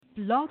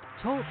Blog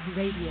Talk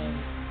Radio.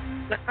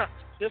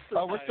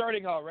 We're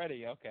starting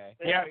already. Okay.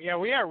 Yeah,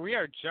 we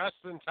are just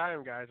in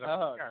time, guys.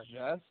 Oh,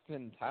 just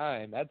in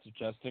time. That's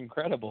just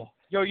incredible.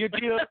 Yo, you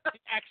deal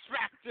X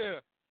Factor.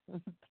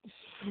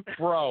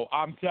 Bro,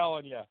 I'm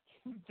telling you,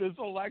 this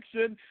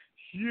election,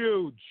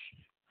 huge.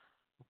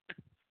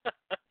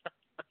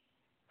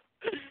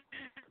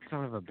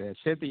 Son of a bitch.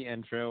 Hit the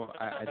intro.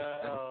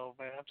 Oh,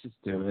 man. Just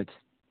do it.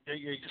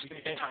 You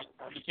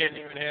can't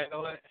even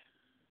handle it?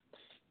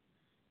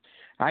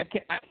 I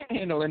can't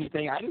handle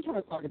anything. I just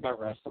want to talk about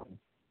wrestling.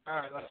 All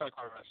right, let's talk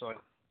about wrestling.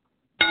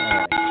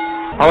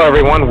 Hello,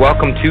 everyone.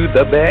 Welcome to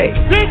The Bay.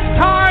 This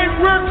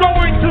time we're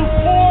going to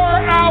pour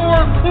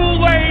our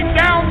Kool-Aid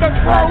down the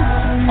throat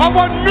of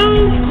a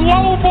new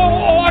global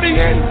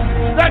audience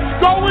that's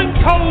going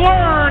to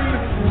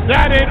learn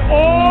that it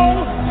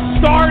all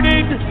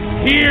started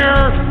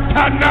here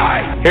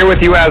tonight. Here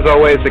with you, as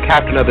always, the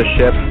captain of the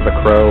ship, the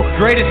Crow.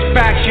 Greatest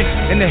faction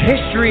in the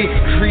history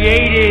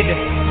created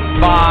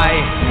by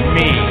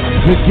me.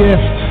 The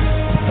gift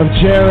of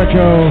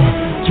Jericho.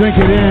 Drink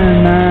it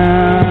in,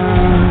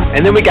 man.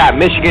 And then we got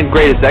Michigan's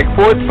greatest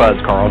exports, Buzz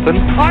Carlton.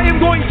 I am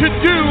going to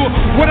do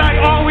what I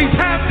always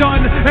have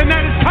done, and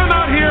that is come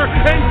out here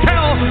and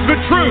tell the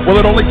truth. Well,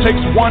 it only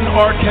takes one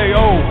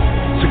RKO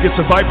to get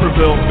to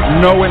Viperville.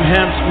 No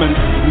enhancement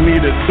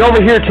needed. Over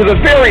here to the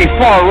very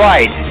far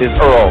right is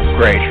Earl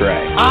Grey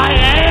Trey. I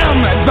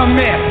am the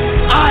myth.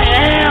 I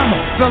am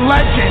the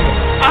legend.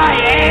 I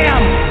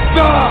am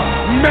the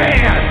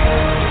man.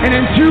 And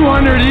in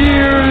 200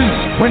 years,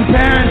 when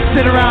parents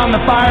sit around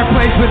the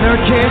fireplace with their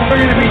kids,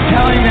 we're going to be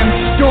telling them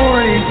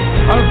stories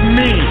of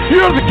me.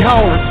 You're the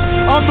coward.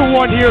 I'm the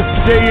one here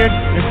day in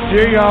and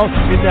day out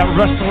in that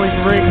wrestling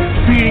ring,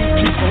 beating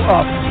people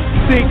up.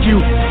 Thank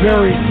you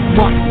very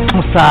much.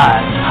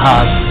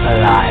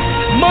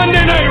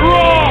 Monday Night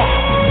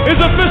Raw is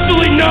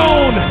officially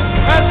known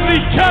as the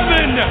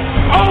Kevin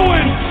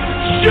Owens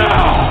Show.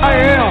 I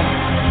am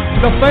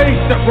the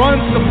face that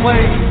runs the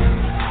place.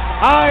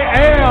 I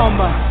am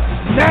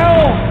now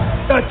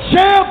the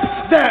champ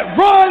that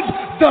runs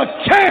the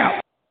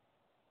camp.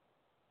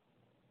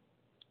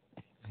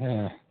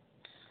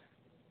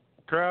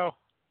 Crow.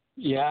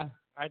 Yeah.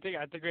 I think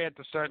we have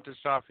to start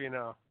this off,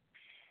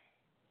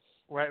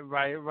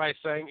 by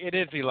saying it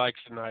is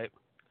election night.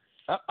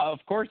 Of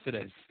course it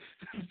is.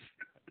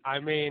 I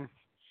mean,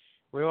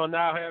 we will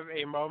now have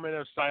a moment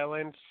of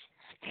silence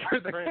For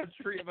the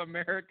country of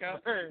America.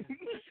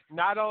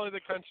 Not only the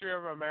country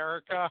of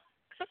America,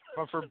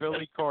 but for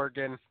Billy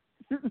Corgan,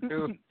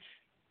 who,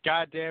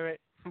 God damn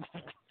it,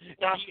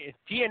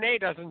 TNA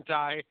doesn't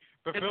die,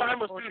 but Billy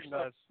Corgan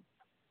does.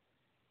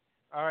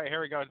 All right,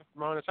 here we go.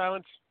 Moment of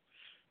silence.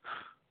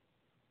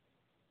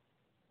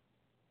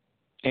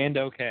 And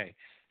okay.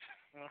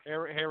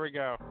 Here we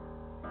go.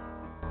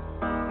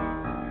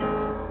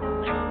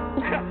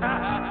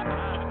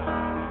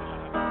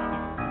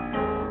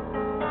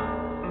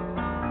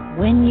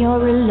 When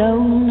you're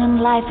alone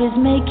and life is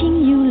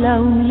making you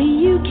lonely,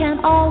 you can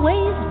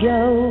always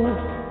go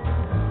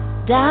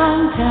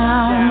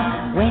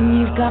downtown. When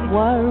you've got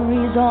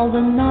worries, all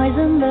the noise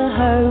and the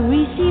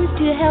hurry seems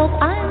to help,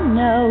 I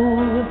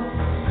know.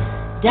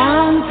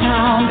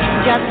 Downtown,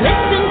 just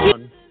listen to...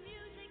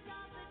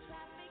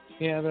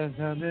 Yeah, the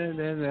sound in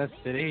the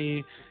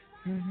city.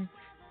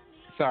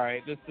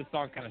 Sorry, the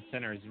song kind of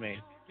centers me.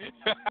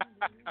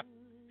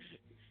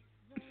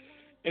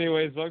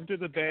 Anyways, welcome to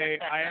the Bay.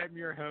 I am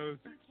your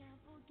host,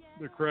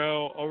 the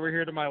Crow. Over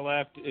here to my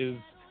left is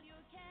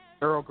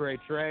Earl Grey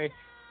Trey.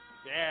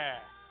 Yeah.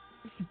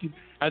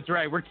 That's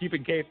right. We're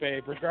keeping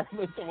kayfabe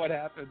regardless of what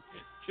happens.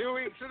 2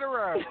 weeks in a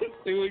row.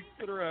 2 weeks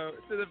in a row.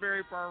 To the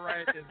very far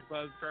right is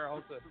Buzz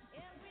Carlton.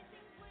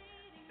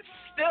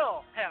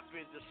 Still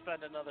happy to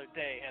spend another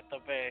day at the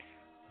Bay.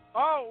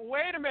 Oh,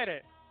 wait a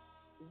minute.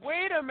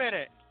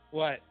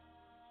 What?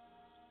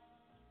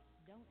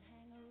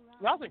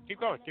 Nothing. Keep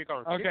going. Okay. Keep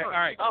going. All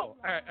right. Oh.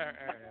 Cool.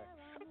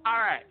 All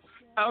right.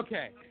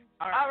 Okay.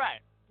 All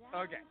right.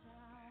 Okay.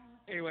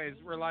 Anyways,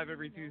 we're live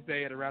every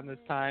Tuesday at around this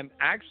time.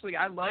 Actually,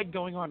 I like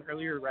going on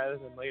earlier rather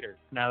than later.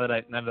 Now that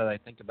I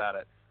think about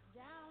it.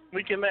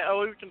 We can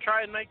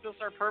try and make this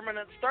our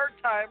permanent start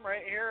time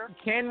right here.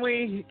 Can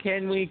we?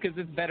 Because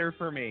it's better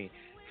for me.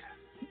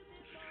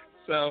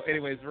 So,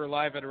 anyways, we're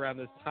live at around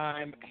this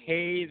time.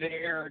 Hey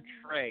there,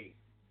 Trey.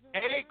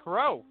 Hey,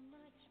 Crow.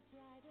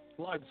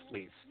 Plugs,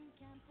 please.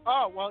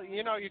 Oh, well,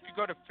 you could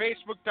go to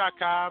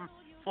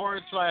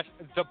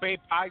facebook.com/The Bay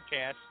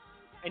Podcast,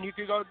 and you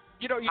could go,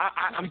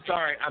 I'm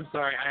sorry.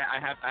 I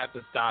have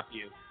to stop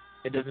you.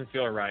 It doesn't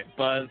feel right.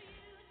 Buzz.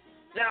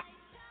 Yeah.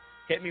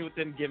 Hit me with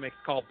them gimmicks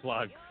called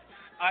plugs.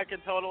 I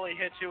can totally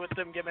hit you with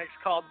them gimmicks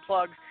called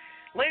plugs.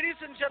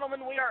 Ladies and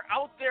gentlemen, we are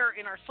out there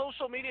in our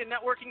social media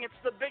networking. It's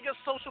the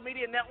biggest social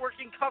media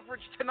networking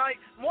coverage tonight,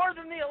 more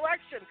than the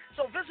election.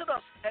 So visit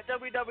us at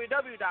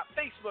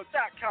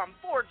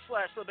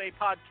www.facebook.com/The Bay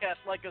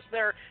Podcast. Like us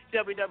there,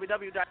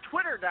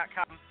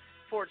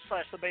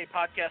 www.twitter.com/The Bay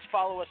Podcast.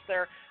 Follow us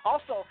there.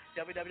 Also,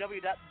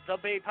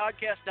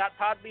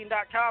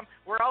 www.thebaypodcast.podbean.com.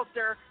 We're out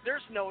there.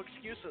 There's no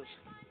excuses.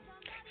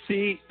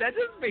 See, that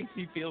just makes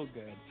me feel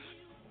good.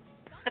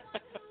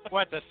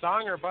 What, the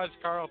song or Buzz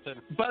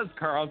Carlton? Buzz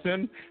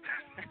Carlton.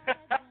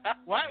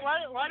 Why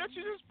don't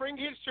you just bring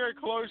his chair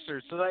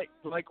closer so that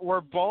like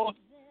we're all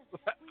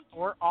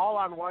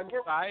on one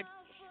side?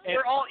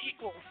 We're all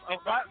equals. And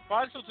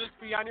Buzz will just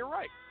be on your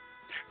right.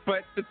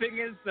 But the thing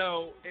is,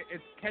 though,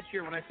 it's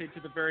catchier when I say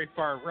to the very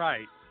far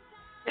right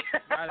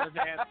rather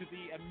than to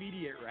the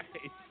immediate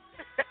right.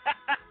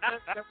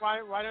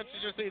 Why don't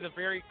you just say the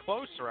very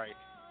close right?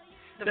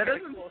 That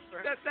doesn't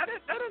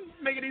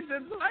make any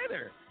sense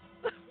either.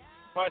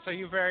 What, so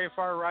you very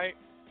far right?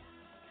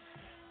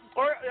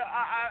 Or,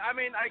 I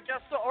mean, I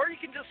guess so. Or you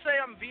can just say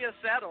I'm via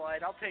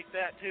satellite. I'll take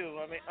that, too.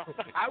 I mean,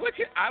 I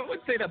would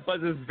say that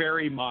Buzz is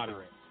very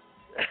moderate.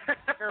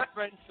 You're a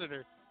fence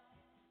sitter.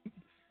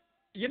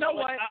 You know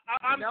what?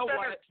 I'm you know center.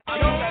 what?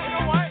 You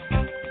know what?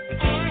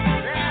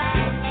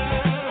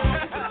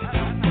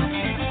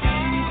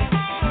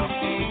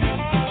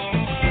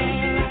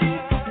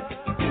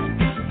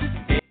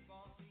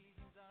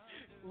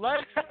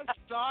 Let's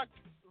talk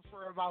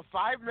for about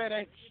 5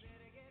 minutes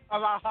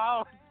about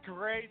how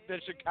great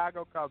the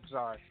Chicago Cubs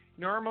are.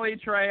 Normally,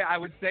 Trey, I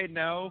would say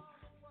no,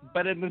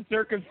 but in the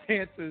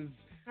circumstances,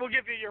 we'll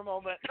give you your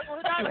moment.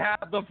 You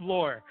have the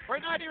floor. We're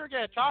not even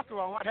going to talk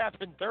about what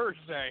happened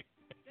Thursday,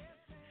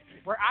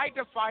 where I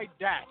defied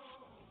death.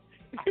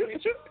 I mean,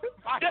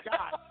 my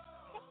God.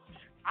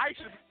 I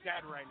should be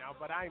dead right now,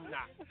 but I'm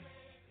not.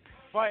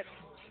 But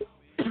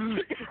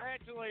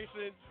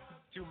congratulations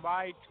to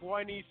my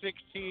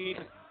 2016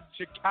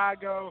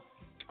 Chicago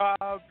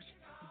Cubs.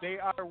 They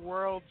are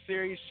World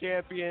Series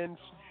champions.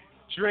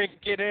 Drink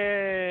it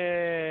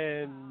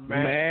in,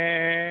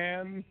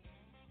 man.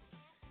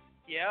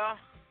 Yeah.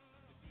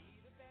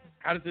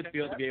 How does it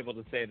feel to be able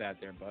to say that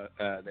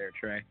there,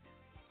 Trey?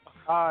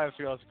 Oh, it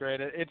feels great.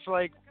 It's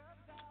like,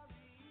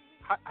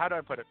 how do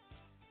I put it?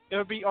 It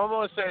would be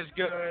almost as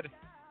good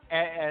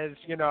as,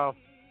 you know,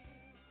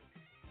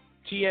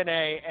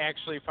 TNA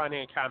actually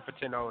finding a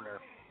competent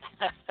owner.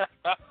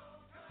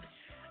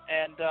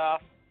 And,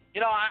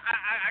 you know,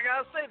 I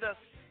got to say this,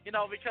 you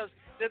know, because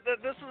this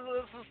is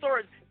the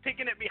story,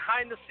 taking it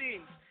behind the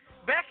scenes.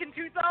 Back in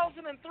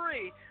 2003,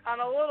 on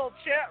a little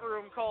chat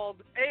room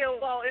called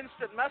AOL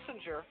Instant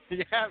Messenger,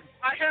 yeah,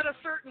 I had a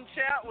certain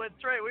chat with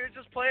Trey. We were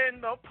just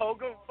playing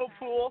Pogo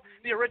Pool,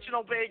 the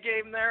original Bay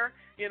game there,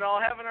 you know,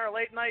 having our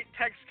late night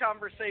text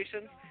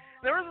conversations.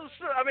 There was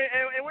this, I mean,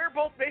 and we were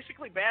both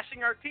basically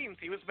bashing our teams.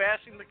 He was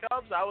bashing the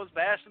Cubs, I was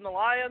bashing the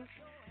Lions,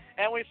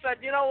 and we said,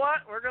 you know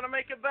what, we're going to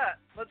make a bet.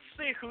 Let's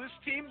see whose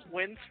team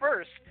wins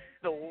first,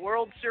 the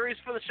World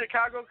Series for the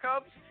Chicago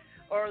Cubs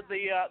or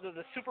the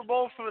Super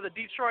Bowl for the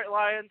Detroit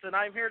Lions. And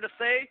I'm here to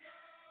say,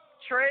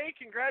 Trey,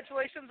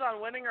 congratulations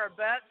on winning our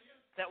bet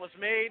that was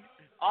made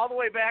all the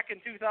way back in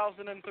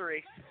 2003.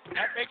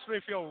 That makes me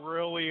feel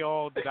really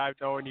old that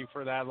I've known you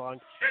for that long.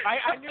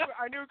 I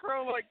knew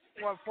Crow like,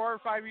 what, 4 or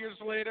 5 years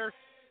later?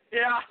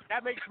 Yeah.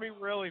 That makes me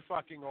really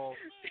fucking old.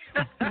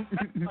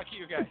 Fuck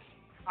you guys.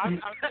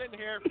 I'm sitting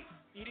here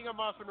eating a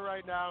muffin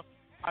right now.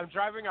 I'm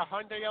driving a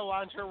Hyundai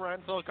Elantra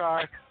rental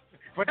car,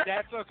 but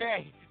that's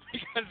okay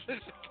because the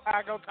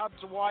Chicago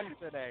Cubs won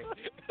today.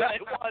 They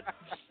won.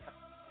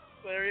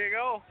 There you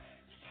go.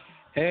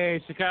 Hey,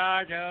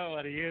 Chicago,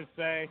 what do you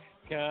say?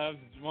 Cubs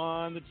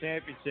won the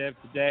championship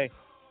today.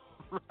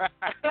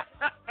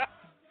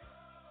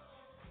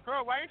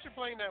 Bro, why aren't you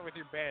playing that with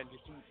your band? You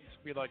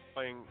should be like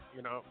playing,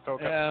 you know,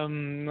 Coca.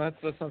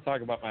 Let's not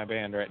talk about my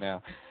band right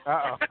now.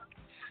 Uh-oh.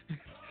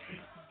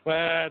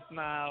 Let's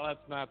not talk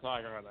about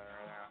that right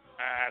now.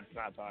 Let's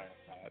not talk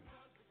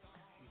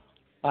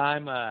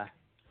about it.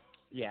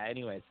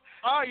 Anyways.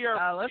 Oh, you're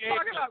let's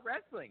talk about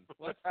wrestling.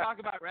 Let's talk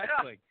about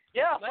wrestling.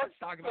 Yeah. Let's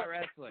talk about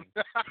wrestling.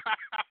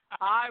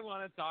 I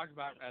want to talk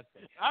about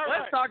wrestling. All right.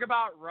 Let's talk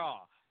about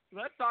Raw.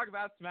 Let's talk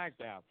about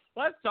SmackDown.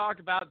 Let's talk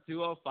about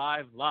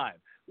 205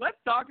 Live.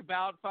 Let's talk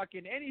about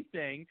fucking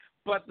anything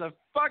but the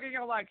fucking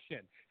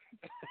election.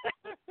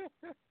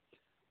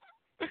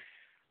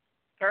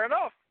 Fair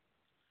enough.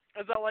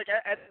 So, like,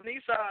 at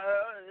these,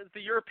 the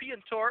European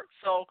tour,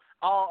 so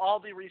all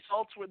the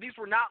results these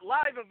were not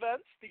live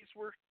events. These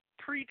were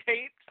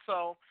pre-taped,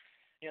 so,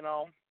 you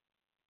know,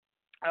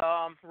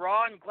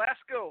 Raw in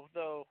Glasgow,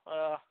 though,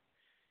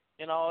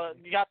 you know,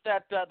 you got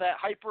that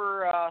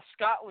hyper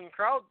Scotland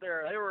crowd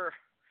there. They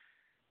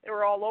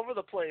were all over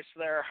the place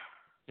there.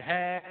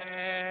 Hey,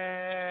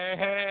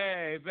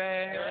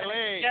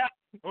 baby. Yeah,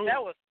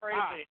 that was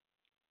crazy.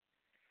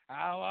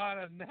 I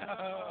want to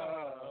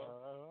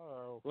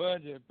know,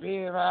 would you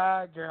be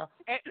my girl?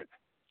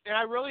 And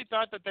I really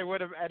thought that they would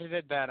have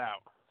edited that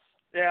out.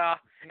 Yeah,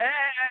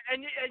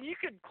 and you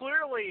could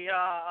clearly,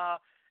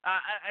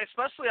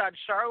 especially on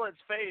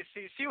Charlotte's face,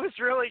 she was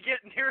really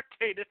getting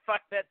irritated by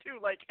that too.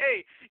 Like,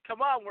 hey,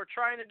 come on, we're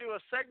trying to do a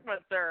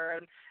segment there,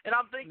 and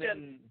I'm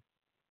thinking,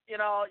 you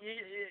know,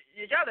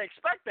 you got to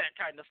expect that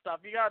kind of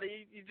stuff. You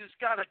just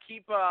got to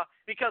keep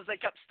because they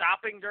kept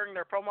stopping during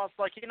their promos.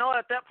 Like, you know,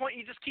 at that point,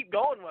 you just keep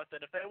going with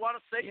it. If they want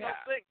to sing,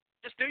 they'll sing.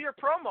 Just do your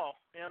promo.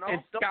 You know,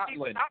 in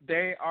Scotland,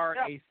 they are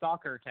a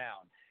soccer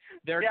town.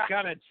 they're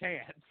gonna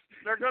chant.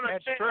 They're gonna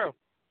chant. That's true.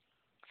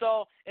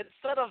 So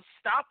instead of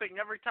stopping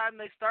every time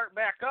they start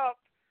back up,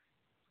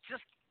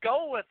 just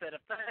go with it.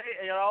 If they,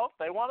 if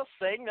they want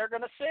to sing, they're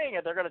gonna sing.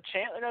 If they're gonna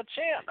chant, they're gonna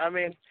chant. I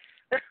mean,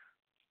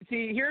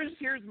 see,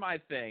 here's my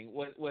thing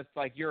with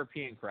like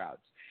European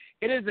crowds.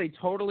 It is a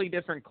totally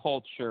different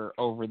culture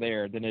over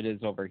there than it is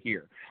over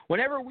here.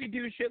 Whenever we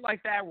do shit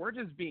like that, we're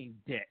just being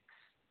dicks.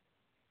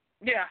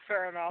 Yeah,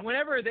 fair enough.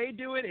 Whenever they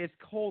do it, it's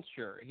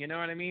culture. You know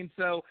what I mean?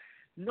 So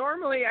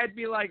normally I'd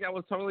be like, that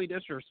was totally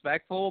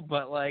disrespectful,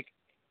 but like,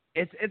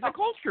 it's a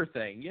culture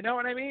thing. You know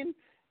what I mean?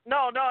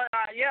 No,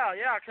 yeah,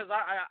 because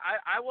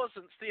I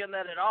wasn't seeing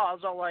that at all. I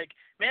was all like,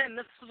 man,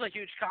 this is a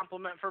huge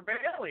compliment for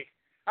Bayley.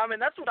 I mean,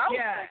 that's what I was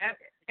thinking.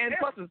 And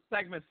plus the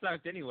segment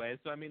sucked anyway,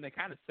 so I mean, they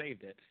kind of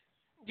saved it.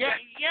 Yeah,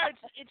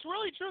 it's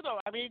really true though.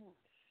 I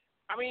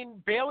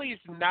mean, Bayley's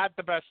not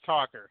the best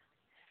talker.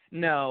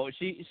 No,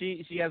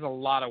 she has a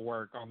lot of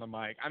work on the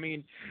mic. I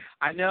mean,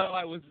 I know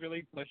I was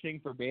really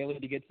pushing for Bayley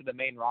to get to the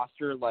main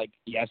roster like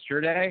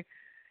yesterday,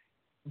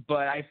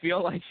 but I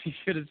feel like she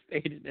should have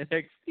stayed in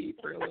NXT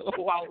for a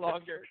little while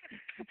longer.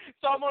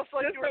 It's almost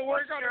like just you were to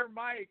work on her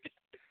mic.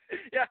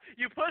 Yeah,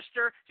 you pushed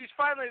her. She's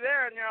finally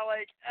there, and you're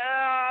like,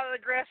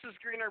 the grass is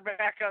greener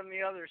back on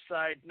the other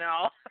side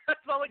now.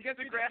 It's all like the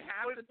grass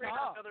is greener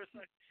on the other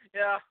side.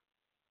 Yeah.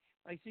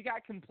 Like, she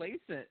got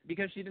complacent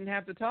because she didn't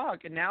have to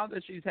talk, and now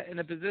that she's in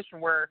a position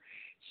where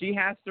she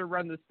has to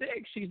run the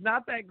stick, she's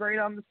not that great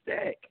on the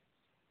stick.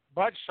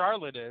 But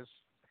Charlotte is.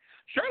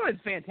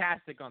 Charlotte's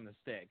fantastic on the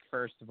stick,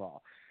 first of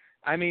all.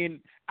 I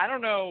mean, I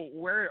don't know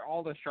where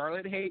all the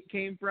Charlotte hate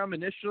came from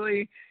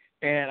initially,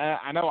 and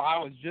I know I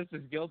was just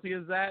as guilty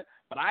as that,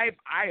 but I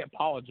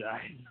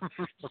apologize.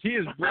 She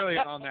is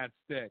brilliant on that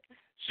stick.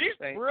 She's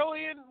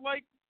brilliant,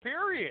 like,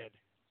 period.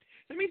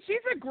 I mean,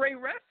 she's a great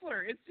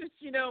wrestler. It's just,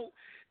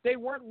 they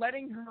weren't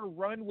letting her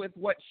run with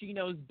what she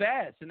knows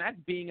best, and that's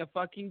being a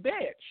fucking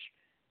bitch.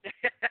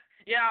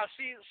 Yeah,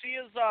 she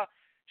is.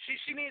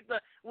 She needs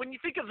when you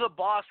think of the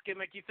boss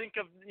gimmick, you think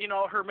of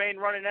her main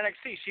run in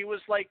NXT. She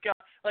was like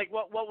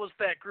what was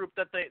that group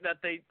that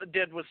they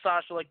did with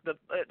Sasha, like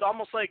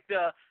almost like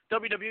the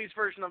WWE's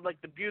version of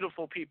like the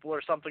Beautiful People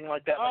or something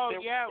like that. Oh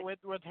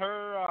like with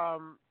her.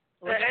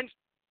 And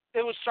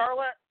it was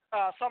Charlotte,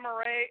 Summer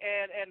Rae,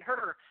 and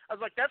her. I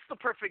was like, that's the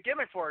perfect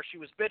gimmick for her. She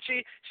was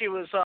bitchy. She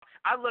was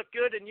I look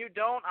good and you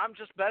don't. I'm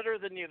just better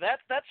than you.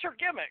 That's her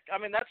gimmick. I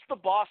mean, that's the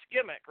boss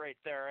gimmick right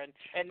there. And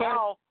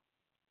now.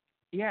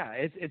 Yeah,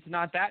 it's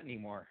not that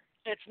anymore.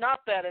 It's not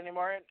that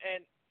anymore,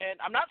 and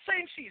I'm not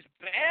saying she's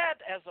bad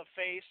as a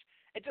face.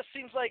 It just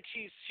seems like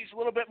she's a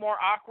little bit more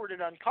awkward and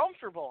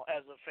uncomfortable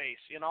as a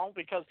face,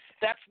 because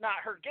that's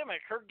not her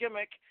gimmick. Her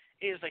gimmick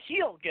is a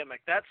heel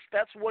gimmick. That's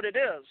what it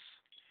is.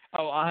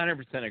 Oh,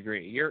 100%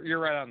 agree. You're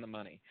right on the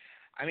money.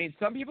 I mean,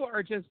 some people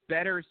are just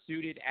better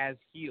suited as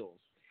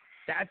heels.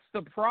 That's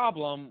the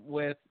problem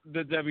with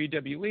the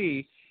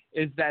WWE,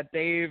 is that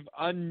they've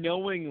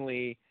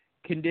unknowingly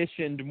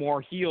conditioned more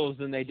heels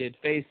than they did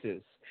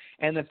faces.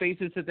 And the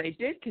faces that they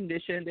did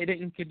condition, they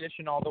didn't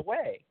condition all the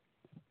way.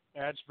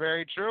 That's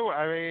very true.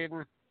 I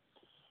mean,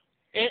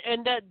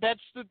 and that's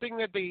the thing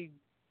that they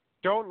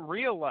don't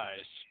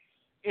realize.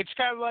 It's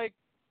kind of like,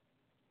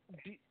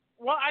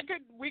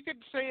 we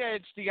could say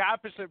it's the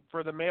opposite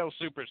for the male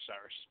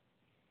superstars.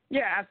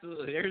 Yeah,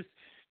 absolutely.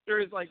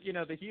 There's like,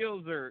 the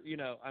heels are,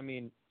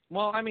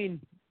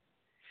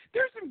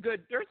 there's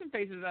some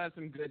faces that have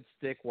some good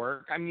stick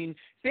work. I mean,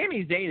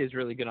 Sami Zayn is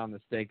really good on the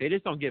stick. They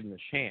just don't give him the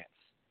chance.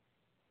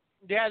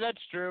 Yeah,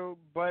 that's true.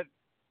 But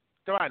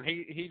go on,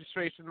 he's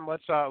facing.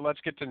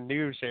 Let's get to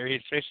news here. He's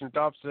facing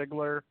Dolph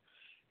Ziggler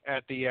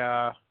at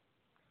the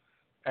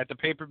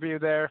pay-per-view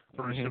there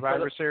for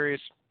Survivor Series.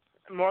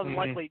 More than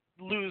likely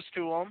lose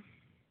to him.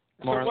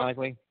 More than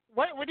likely.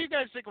 What do you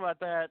guys think about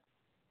that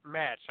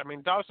match? I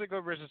mean, Dolph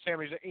Ziggler versus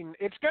Sami Zayn.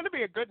 It's going to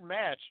be a good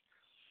match.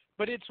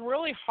 But it's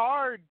really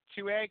hard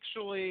to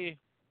actually,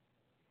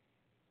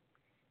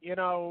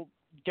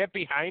 get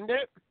behind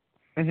it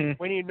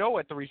when you know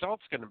what the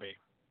result's going to be.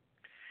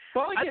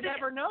 Well, you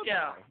never know.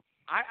 Yeah.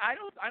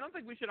 I don't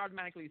think we should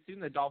automatically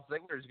assume that Dolph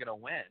Ziggler is going to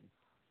win.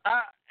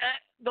 I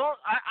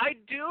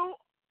do,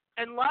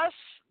 unless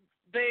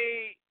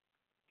they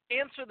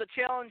answer the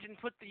challenge and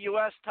put the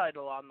U.S.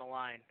 title on the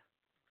line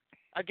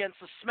against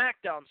a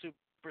SmackDown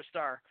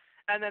superstar,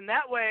 and then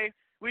that way.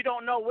 We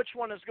don't know which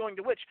one is going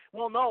to which.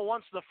 We'll know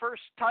once the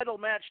first title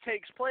match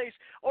takes place.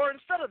 Or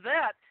instead of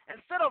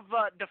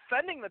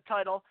defending the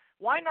title,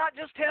 why not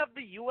just have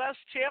the U.S.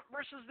 champ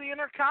versus the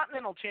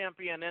Intercontinental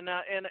champion in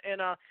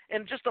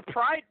just a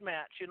pride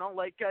match?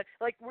 Like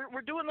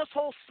we're doing this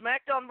whole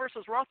SmackDown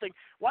versus Raw thing.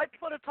 Why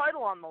put a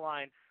title on the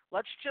line?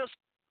 Let's just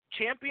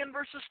champion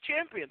versus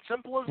champion.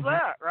 Simple as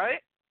that,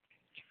 right?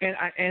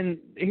 And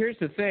here's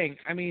the thing.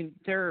 I mean,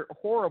 they're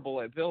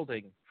horrible at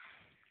building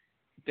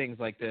things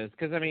like this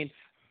because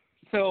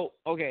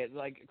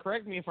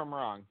correct me if I'm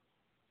wrong.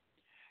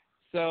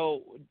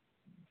 So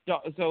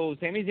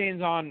Sami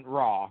Zayn's on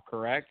Raw,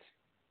 correct?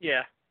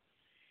 Yeah.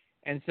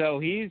 And so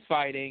he's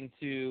fighting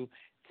to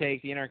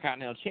take the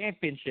Intercontinental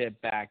Championship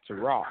back to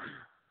Raw.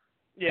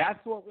 Yeah.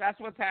 That's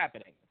what's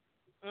happening.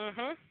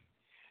 Mhm.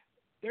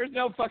 There's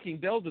no fucking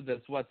build to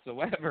this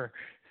whatsoever.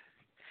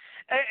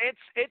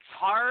 It's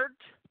hard.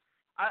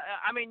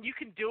 I mean, you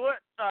can do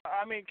it.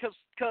 I mean, because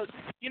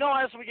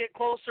as we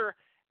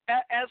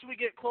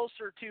get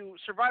closer to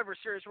Survivor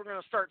Series, we're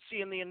going to start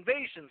seeing the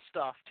invasion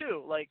stuff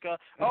too. Like,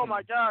 oh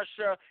my gosh,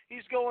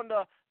 he's going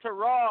to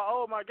Raw.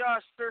 Oh my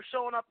gosh, they're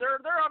showing up. They're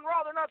on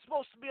Raw. They're not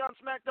supposed to be on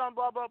SmackDown.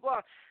 Blah blah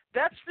blah.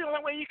 That's the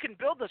only way you can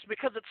build this,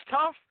 because it's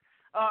tough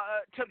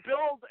to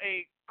build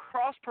a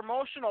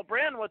cross-promotional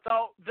brand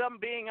without them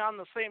being on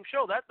the same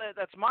show.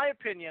 That's my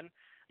opinion.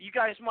 You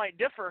guys might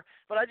differ,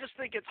 but I just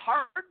think it's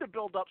hard to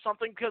build up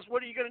something, because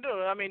what are you going to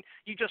do? I mean,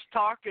 you just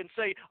talk and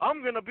say,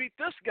 I'm going to beat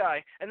this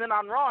guy, and then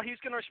on Raw he's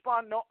going to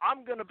respond, no,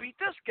 I'm going to beat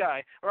this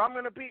guy, or I'm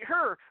going to beat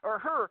her, or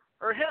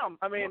him.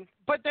 I mean,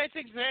 but that's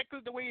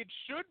exactly the way it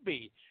should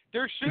be.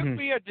 There should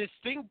be a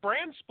distinct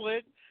brand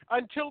split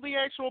until the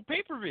actual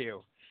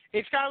pay-per-view.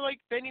 It's kind of like,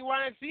 then you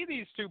want to see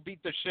these two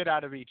beat the shit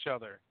out of each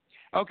other.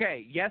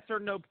 Okay, yes or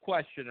no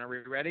question. Are we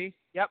ready?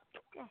 Yep.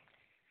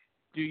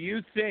 Do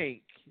you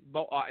think,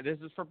 this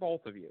is for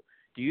both of you,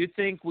 do you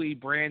think we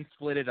brand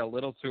split it a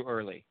little too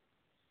early?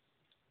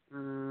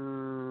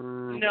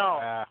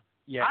 No.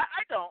 Yeah.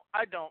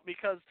 I don't,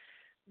 because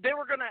they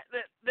were gonna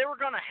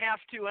have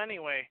to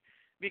anyway,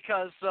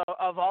 because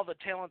of all the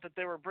talent that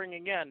they were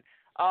bringing in.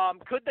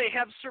 Could they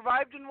have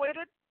survived and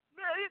waited?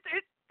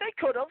 They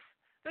could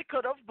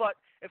have, but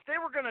if they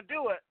were gonna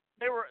do it,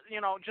 they were,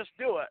 just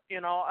do it.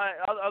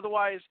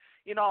 Otherwise,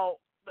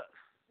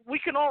 we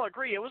can all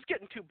agree it was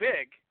getting too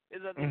big.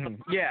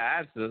 Yeah,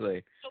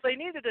 absolutely. So they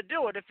needed to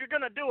do it. If you're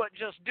going to do it,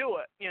 just do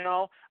it,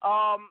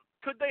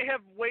 Could they have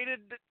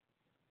waited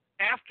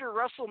after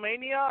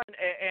WrestleMania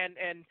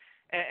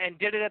and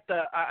did it at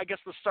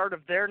the start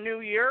of their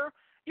new year?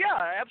 Yeah,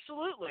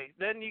 absolutely.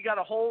 Then you got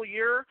a whole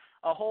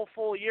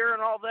full year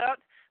and all that.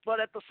 But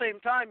at the same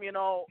time,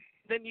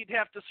 then you'd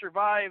have to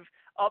survive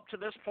up to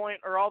this point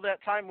or all that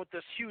time with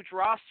this huge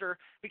roster,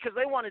 because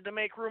they wanted to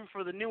make room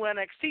for the new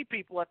NXT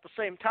people at the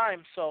same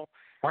time. So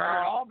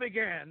where it all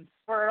begins.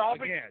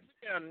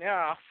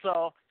 Yeah.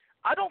 So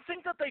I don't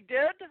think that they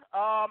did.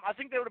 I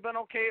think they would have been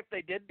okay if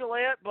they did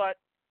delay it, but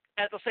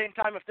at the same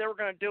time, if they were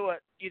going to do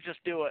it, you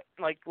just do it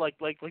like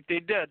they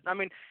did. I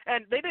mean,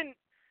 and they didn't.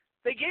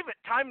 They gave it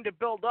time to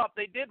build up.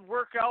 They did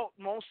work out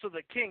most of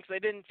the kinks. They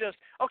didn't just,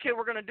 okay,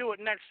 we're going to do it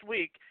next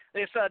week.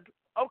 They said,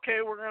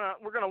 okay, we're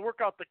gonna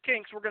work out the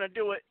kinks. We're gonna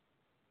do it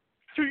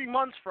 3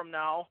 months from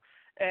now,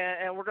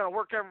 and we're gonna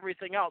work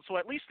everything out. So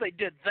at least they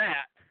did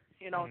that,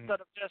 instead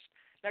of just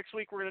next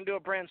week we're gonna do a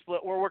brand split.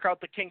 We'll work out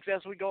the kinks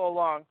as we go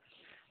along.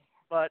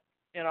 But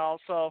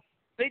so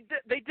they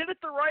did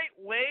it the right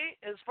way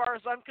as far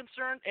as I'm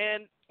concerned.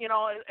 And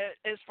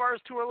as far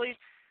as too early,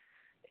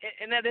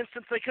 in that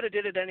instance, they could have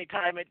did it any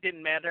time. It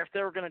didn't matter. If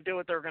they were gonna do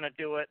it, they were gonna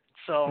do it.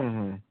 So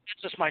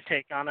that's just my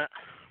take on it.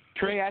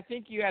 Trey, I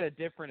think you had a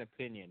different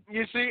opinion.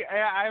 You see,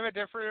 I have a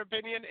different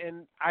opinion,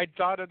 and I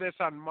thought of this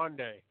on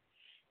Monday.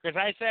 Because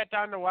I sat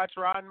down to watch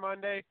Raw on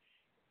Monday,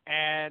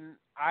 and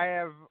I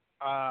have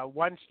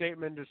one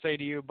statement to say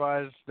to you,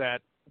 Buzz,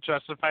 that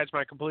justifies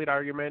my complete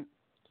argument.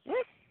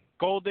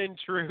 Golden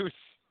Truth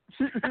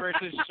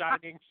versus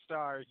Shining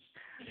Stars.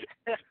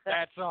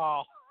 That's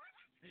all.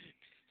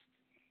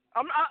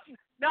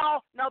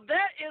 Now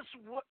that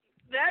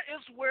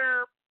is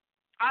where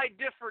I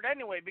differed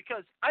anyway,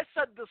 because I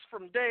said this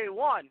from day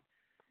one.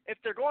 If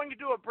they're going to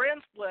do a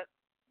brand split,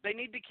 they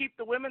need to keep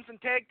the women's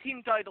and tag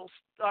team titles,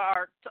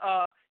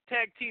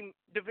 tag team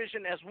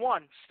division as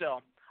one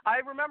still. I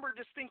remember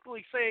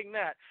distinctly saying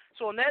that.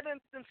 So in that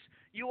instance,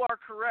 you are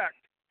correct.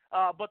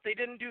 But they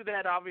didn't do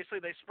that, obviously.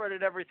 They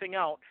spreaded everything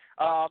out.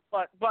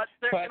 But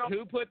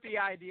who put the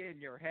idea in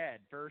your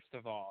head, first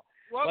of all?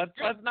 Well,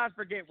 let's not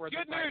forget where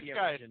good the idea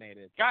news,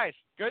 originated. Guys,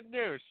 good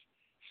news.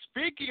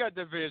 Speaking of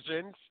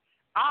divisions,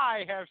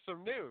 I have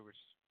some news.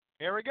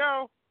 Here we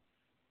go.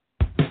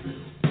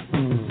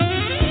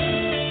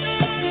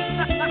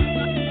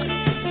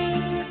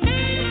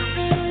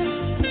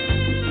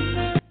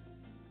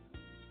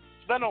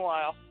 It's been a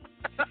while.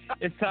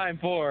 It's time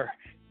for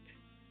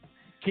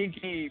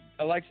Kinky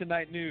Election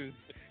Night News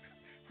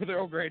with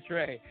Earl Grey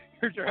Trey.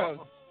 Here's your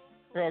host,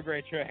 Earl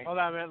Grey Trey. Hold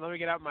on a minute. Let me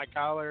get out my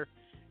collar.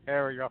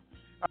 There we go.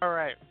 All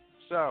right.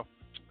 So,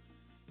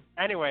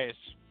 anyways,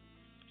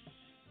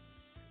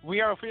 we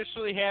are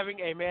officially having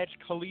a match,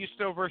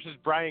 Kalisto versus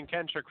Brian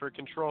Kendrick, for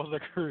control of the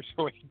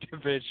Cruiserweight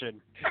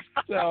division.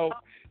 So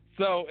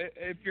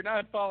if you're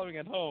not following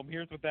at home,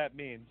 here's what that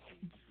means.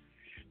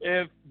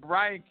 If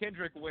Brian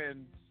Kendrick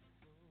wins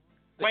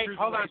the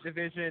Cruiserweight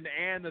division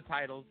and the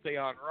titles stay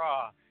on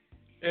Raw,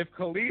 if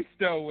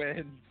Kalisto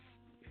wins,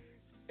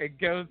 it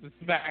goes to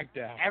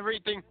SmackDown.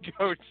 Everything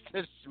goes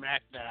to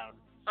SmackDown.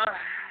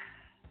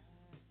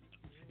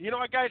 You know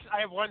what, guys?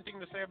 I have one thing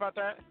to say about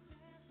that.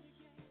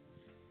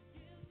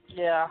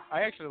 Yeah.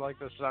 I actually like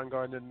this song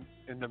going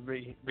in the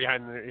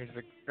behind my in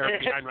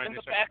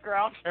the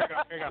background. Here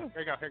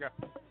you go.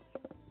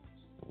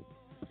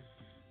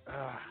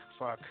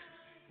 Fuck.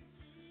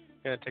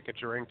 Gonna take a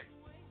drink.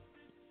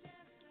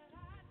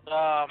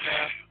 Oh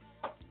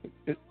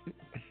man.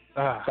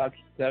 Stop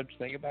to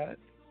think about it.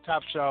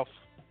 Top shelf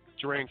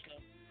drink.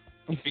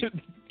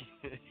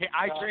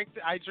 I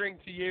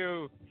drink to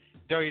you,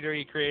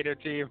 WWE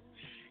creative team.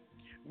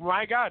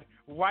 My God,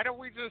 why don't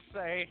we just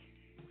say,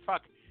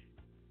 fuck,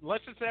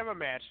 let's just have a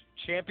match,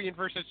 champion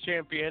versus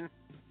champion,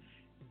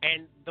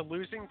 and the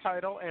losing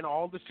title and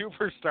all the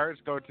superstars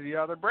go to the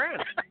other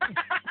brand.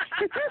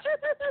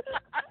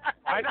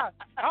 Why not?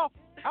 Hell,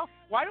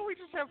 why don't we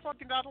just have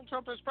fucking Donald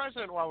Trump as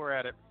president while we're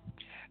at it?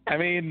 I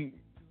mean,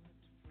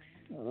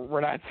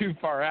 we're not too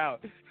far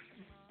out.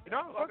 You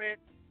know, I mean,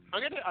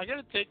 I'm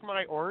gonna take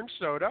my orange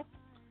soda,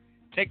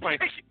 take my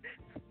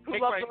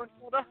orange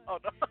soda? Oh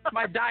no.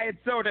 My diet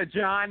soda,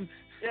 John.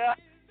 Yeah.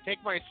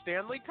 Take my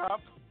Stanley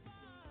cup,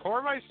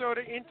 pour my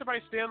soda into my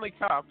Stanley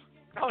cup.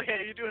 Oh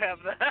yeah, you do have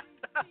that.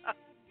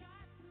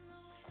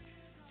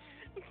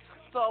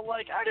 So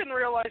like, I didn't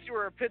realize you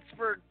were a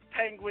Pittsburgh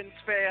Penguins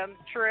fan,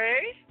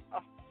 Trey.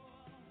 Oh.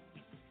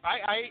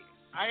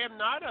 I am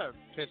not a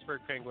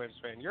Pittsburgh Penguins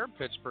fan. You're a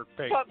Pittsburgh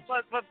Penguins.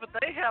 But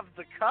they have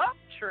the cup,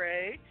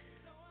 Trey.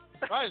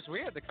 Guys, we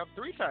had the cup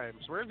 3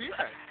 times. Where have you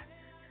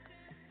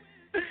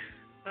been?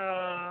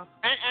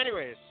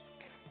 Anyways.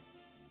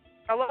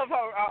 I love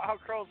how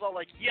Crow's all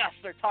like, yes,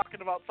 they're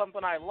talking about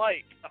something I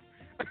like.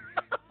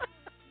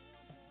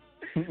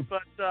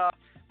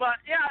 But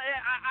yeah,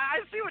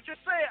 I see what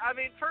you're saying. I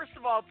mean, first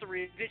of all, it's a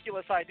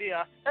ridiculous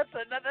idea. That's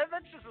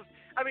just.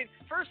 I mean,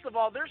 first of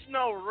all, there's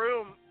no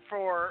room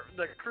for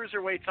the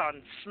cruiserweights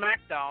on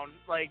SmackDown,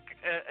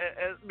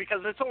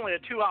 because it's only a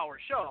 2-hour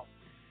show.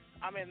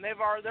 I mean,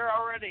 they're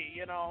already,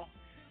 you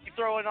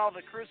throw in all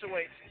the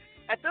cruiserweights.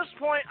 At this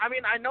point, I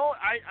mean, I know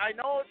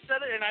it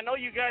said it, and I know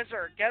you guys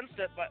are against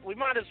it, but we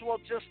might as well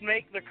just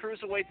make the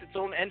cruiserweights its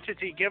own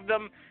entity. Give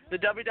them the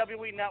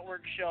WWE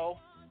Network show.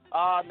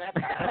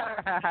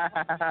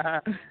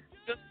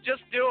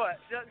 Just do it,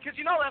 because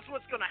that's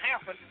what's going to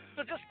happen.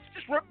 So just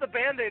rip the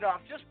Band-Aid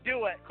off. Just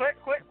do it. Quit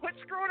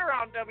screwing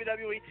around,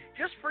 WWE.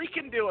 Just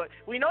freaking do it.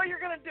 We know you're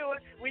going to do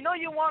it. We know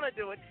you want to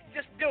do it.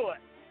 Just do it.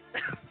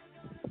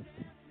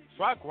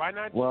 Fuck, why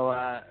not?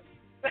 Well,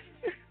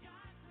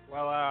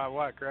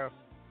 what, Crow?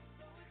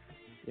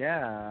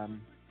 Yeah.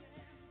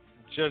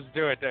 Just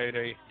do it,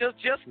 WWE. Just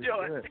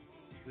do it.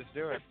 Just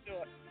do it.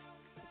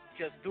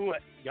 Just do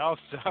it. Y'all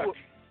suck.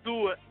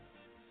 Do it.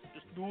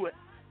 Just do it.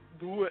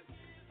 Do it.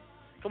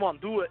 Come on,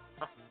 do it.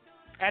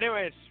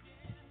 Anyways.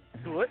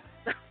 Do it.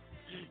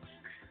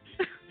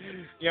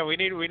 Yeah, we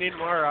need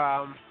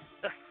more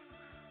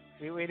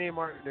we need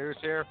more news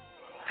here.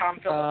 Tom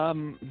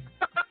Phillips.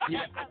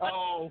 Yeah.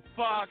 Oh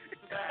fuck.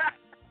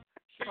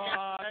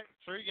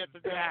 Sure you get to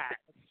that.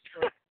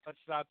 Let's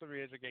stop the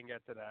music and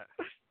get to that.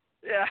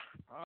 Yeah.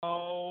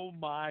 Oh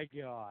my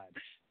God.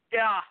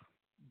 Yeah.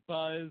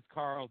 Buzz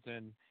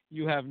Carlton,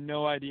 you have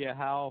no idea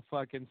how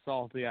fucking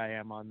salty I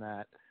am on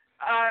that.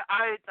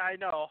 I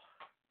know.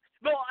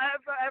 Well,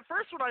 at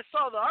first when I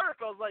saw the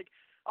article, I was like,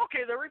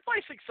 okay, they're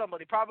replacing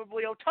somebody,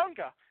 probably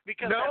Otunga,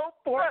 because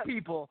 4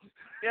 people.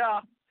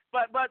 Yeah,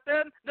 but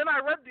then I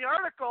read the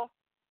article,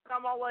 and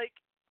I'm all like,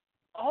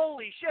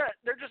 holy shit,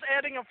 they're just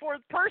adding a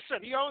 4th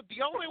person. The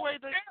only way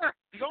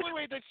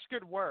this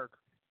could work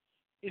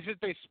is if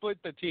they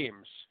split the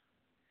teams.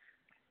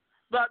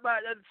 But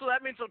so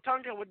that means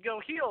Otunga would go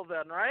heel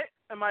then, right?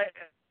 Am I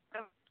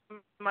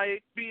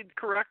being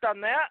correct on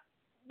that?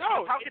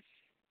 No.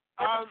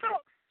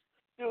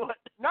 Do it.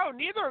 No,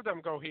 neither of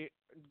them go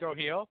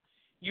heel.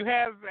 You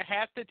have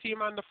half the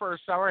team on the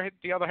first hour,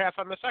 the other half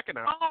on the second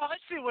hour. Oh, I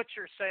see what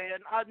you're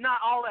saying.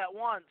 Not all at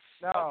once.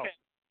 No. Okay.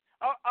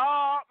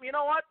 You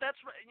know what? That's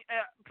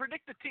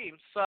predict the teams.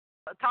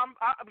 Tom,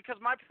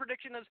 because my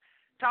prediction is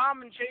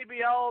Tom and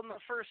JBL in the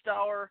first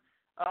hour.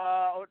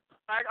 Tom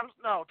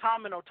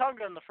and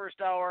Otunga in the first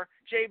hour.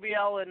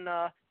 JBL and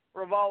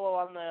Ravallo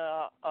on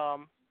the.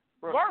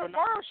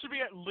 Morrow should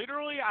be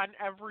literally on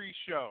every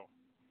show.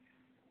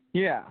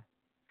 Yeah.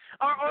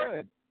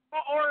 Or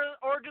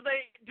do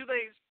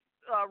they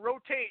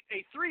rotate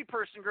a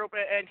 3-person group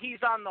and he's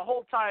on the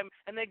whole time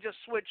and they just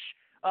switch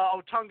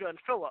Otunga and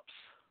Phillips?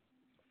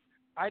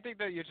 I think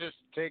that you just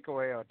take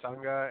away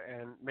Otunga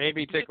and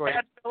maybe take away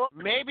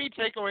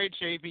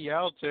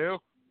JBL too.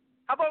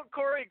 How about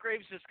Corey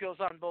Graves just goes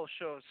on both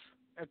shows?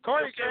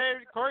 Corey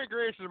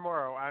Graves and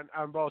Morrow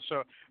on both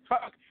shows.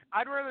 Fuck,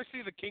 I'd rather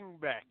see the King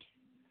back.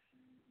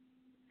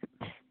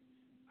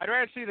 I'd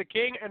rather see the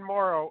King and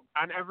Morrow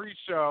on every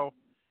show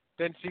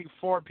than see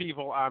 4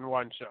 people on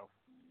one show.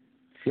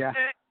 Yeah.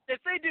 And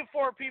if they do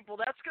 4 people,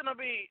 that's gonna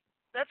be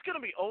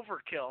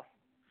overkill.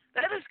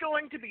 That is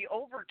going to be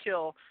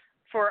overkill.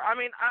 I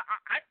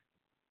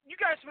you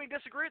guys may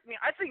disagree with me.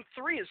 I think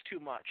 3 is too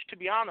much, to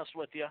be honest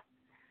with you.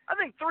 I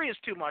think 3 is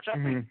too much. I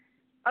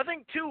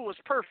think 2 was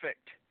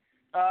perfect.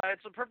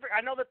 It's a perfect.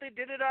 I know that they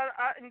did it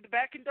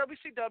back in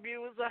WCW. It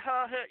was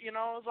it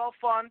was all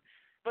fun.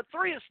 But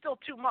 3 is still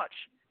too much.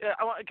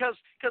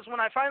 Because when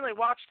I finally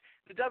watched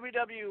the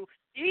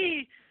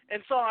WWE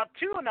and saw a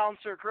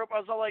 2-announcer group, I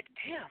was all like,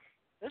 damn,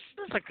 this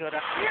is a good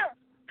idea.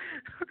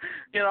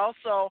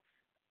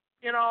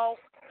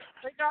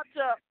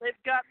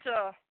 they've got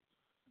to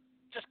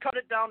just cut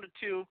it down to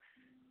 2.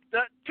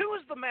 The 2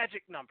 is the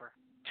magic number.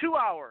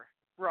 2-hour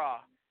Raw,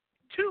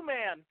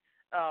 2-man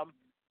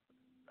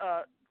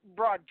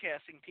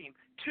broadcasting team,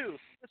 2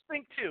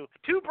 distinct 2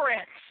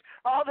 brands,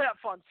 all that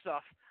fun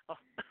stuff.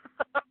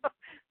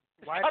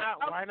 Why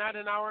not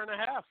an hour and a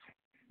half?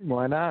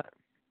 Why not?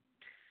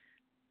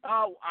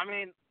 I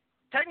mean,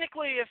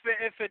 technically, if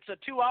it's a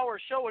 2-hour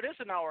show, it is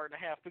an hour and a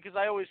half because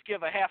I always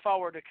give a half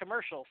hour to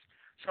commercials.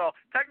 So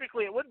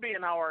technically, it would be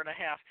an hour and a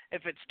half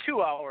if it's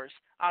 2 hours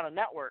on a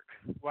network.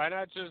 Why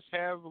not just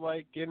have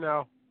an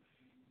hour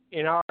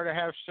and a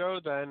half show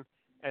then,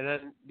 and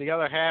then the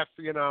other half,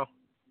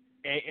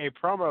 a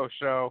promo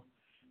show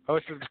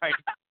hosted by.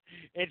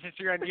 It's just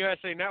you're on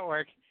USA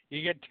Network.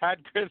 You get Todd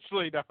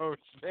Grizzly to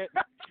host it.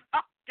 Oh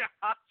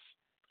gosh.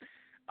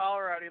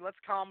 Alrighty, let's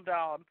calm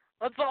down.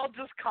 Let's all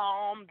just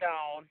calm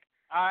down.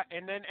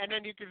 And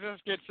then you can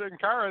just get Sin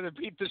Cara to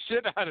beat the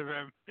shit out of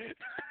him.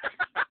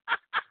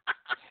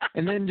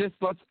 And then just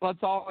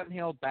let's all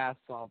inhale bath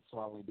salts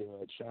while we do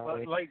it, shall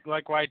we?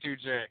 Like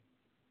Y2J.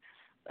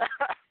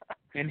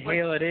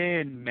 Inhale it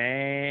in,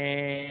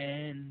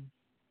 man.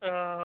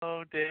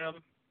 Oh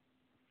damn.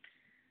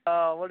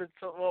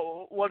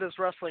 What is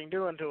wrestling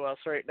doing to us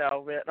right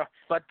now, man?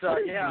 But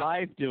what is yeah,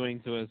 life doing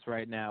to us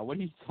right now? What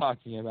are you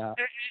talking about?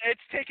 It's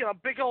taking a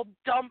big old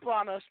dump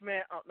on us,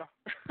 man. Oh no.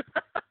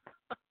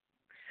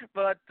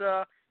 But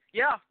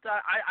yeah,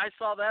 I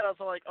saw that. I was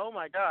like, oh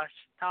my gosh,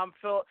 Tom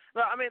Phillips.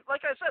 I mean,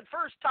 like I said,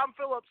 first Tom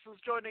Phillips is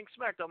joining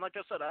SmackDown. Like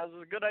I said, that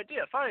was a good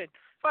idea.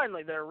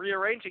 Finally, they're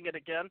rearranging it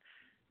again.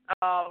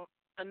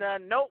 And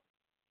then nope,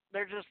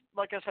 they're just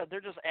like I said,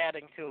 they're just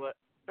adding to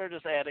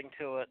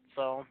it.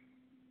 So,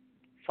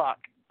 fuck.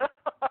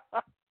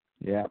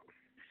 Yeah.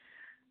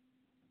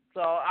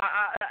 So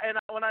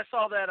when I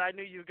saw that, I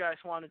knew you guys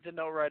wanted to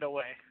know right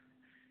away,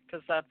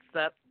 because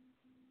that's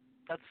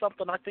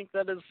something I think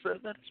that is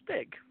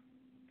big.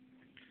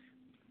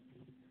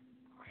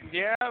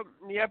 Yeah,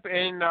 yep,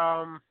 and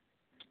all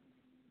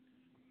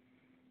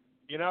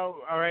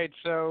right,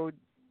 so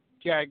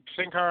yeah,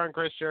 Sin Cara and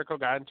Chris Jericho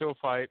got into a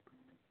fight.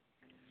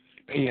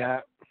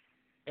 Yeah.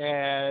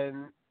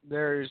 And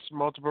there's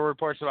multiple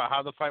reports about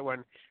how the fight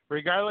went.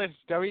 Regardless,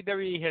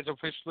 WWE has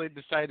officially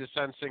decided to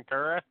send Sin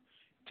Cara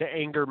to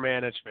anger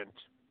management.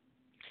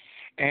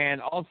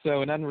 And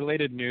also, in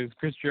unrelated news,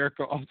 Chris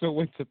Jericho also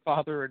went to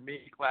Father and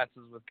Me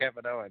classes with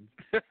Kevin Owens.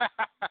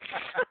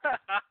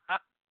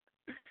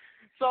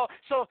 So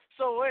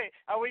wait,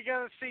 are we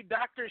gonna see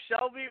Dr.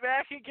 Shelby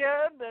back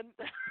again? And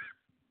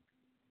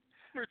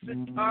for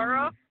Sin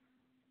Cara?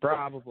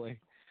 Probably.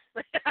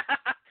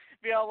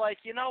 Be all like,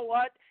 you know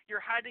what? You're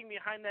hiding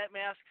behind that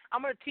mask.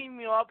 I'm gonna team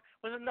you up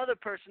with another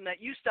person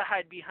that used to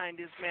hide behind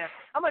his mask.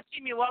 I'm gonna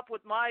team you up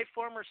with my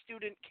former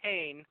student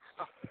Kane.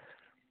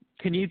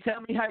 Can you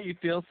tell me how you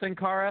feel, Sin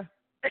Cara?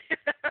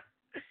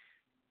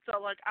 So,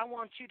 like, I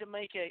want you to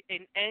make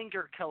an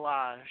anger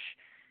collage,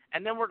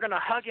 and then we're going to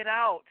hug it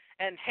out.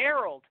 And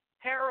Harold,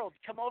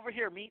 come over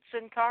here, meet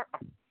Sin Cara.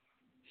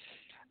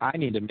 I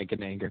need to make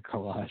an anger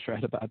collage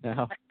right about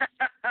now.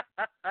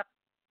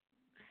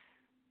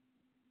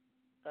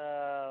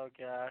 Oh,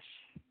 gosh.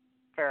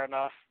 Fair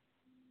enough.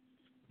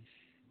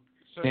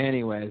 So,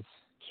 anyways.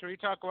 Should we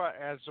talk about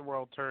As the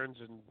World Turns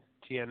in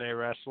TNA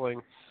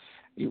Wrestling?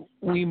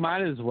 We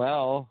might as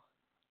well.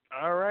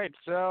 All right.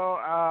 So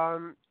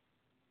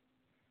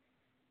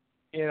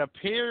it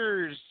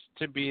appears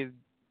to be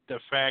the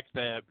fact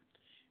that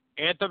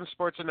Anthem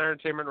Sports and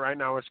Entertainment right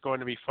now is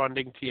going to be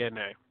funding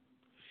TNA.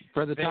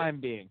 For the time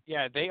being.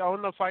 Yeah, they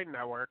own the Fight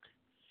Network.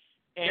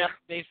 And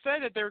they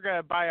said that they were going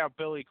to buy out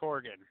Billy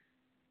Corgan.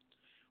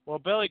 Well,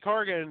 Billy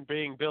Corgan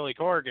being Billy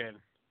Corgan,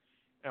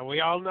 and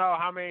we all know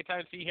how many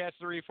times he has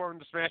to reform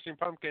the Smashing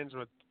Pumpkins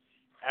with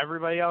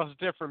everybody else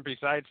different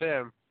besides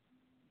him.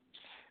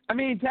 I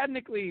mean,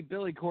 technically,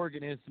 Billy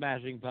Corgan is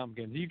Smashing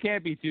Pumpkins. You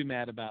can't be too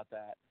mad about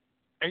that.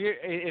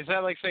 Is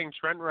that like saying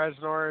Trent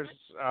Reznor is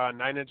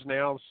Nine Inch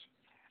Nails?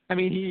 I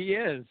mean, he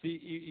is.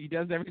 He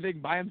does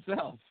everything by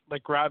himself.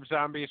 Like Rob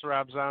Zombie's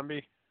Rob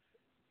Zombie?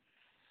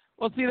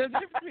 Well, see, there's a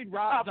difference between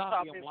Rob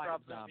Zombie and White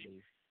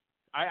Zombie.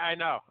 I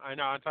know. I'm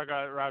talking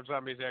about Rob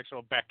Zombie's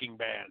actual backing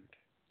band.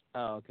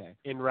 Oh, okay.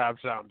 In Rob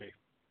Zombie.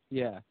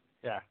 Yeah.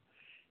 Yeah.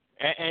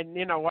 And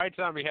White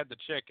Zombie had the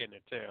chick in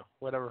it, too.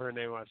 Whatever her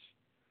name was.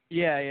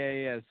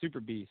 Yeah. Super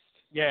Beast.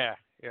 Yeah.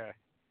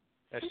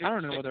 I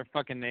don't know what her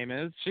fucking name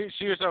is.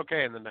 She was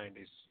okay in the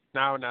 90s.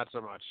 Now, not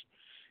so much.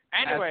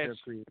 Anyways.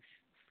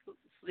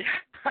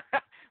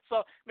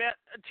 So, man,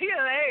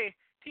 TNA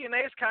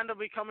is kind of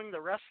becoming the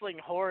wrestling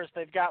whores.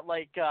 They've got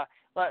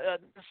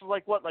this is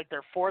like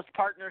their fourth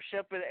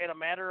partnership in a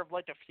matter of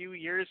like a few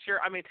years here.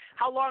 I mean,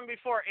 how long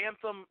before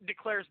Anthem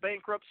declares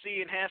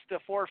bankruptcy and has to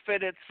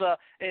forfeit its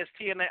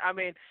TNA? I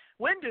mean,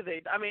 when do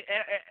they? I mean,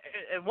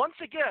 and once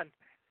again,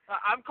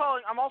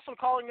 I'm also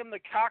calling them the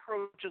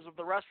cockroaches of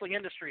the wrestling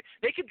industry.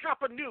 They could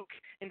drop a nuke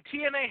in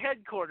TNA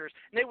headquarters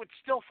and they would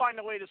still find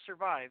a way to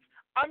survive.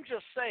 I'm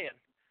just saying.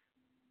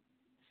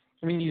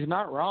 I mean, he's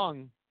not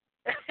wrong.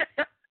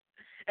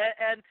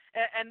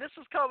 And this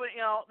is coming,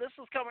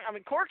 I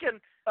mean, Corkin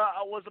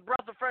was a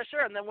breath of fresh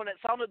air, and then when it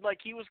sounded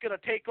like he was going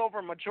to take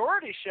over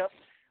majorityship,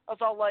 I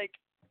was all like,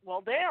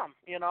 well, damn,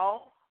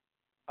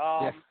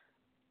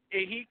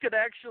 he could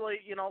actually,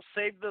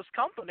 save this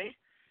company,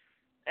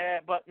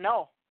 but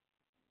no,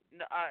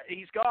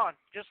 he's gone,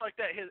 just like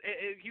that.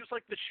 He was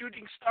like the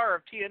shooting star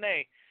of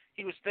TNA.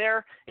 He was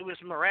there. It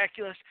was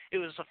miraculous. It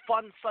was a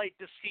fun sight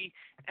to see,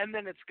 and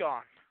then it's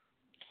gone.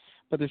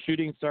 But the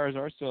shooting stars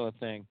are still a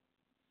thing.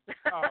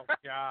 Oh,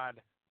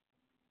 God.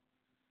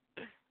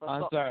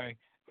 I'm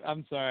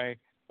sorry.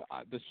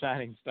 The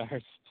shining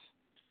stars.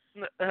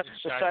 The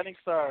shining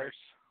stars.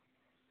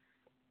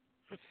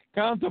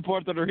 Come to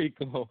Puerto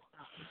Rico.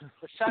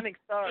 The shining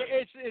stars.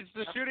 It's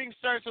the shooting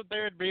stars what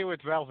they would be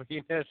with Val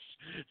Venus.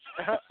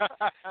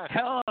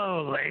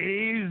 Hello,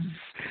 ladies.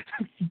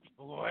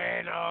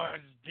 Buenos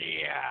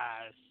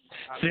dias.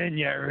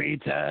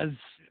 Senoritas.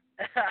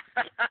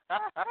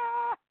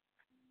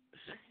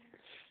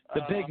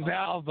 The big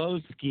Val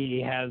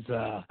Voski has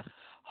a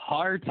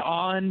heart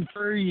on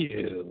for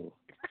you.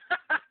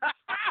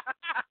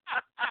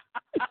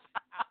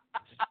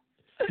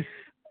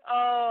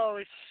 Oh,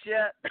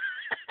 shit.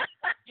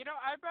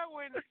 I bet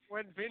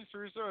when Vince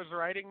Russo was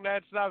writing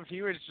that stuff,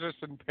 he was just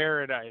in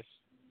paradise.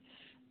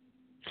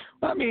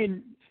 I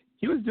mean,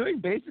 he was doing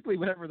basically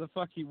whatever the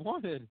fuck he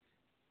wanted.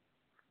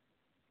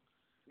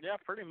 Yeah,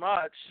 pretty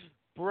much.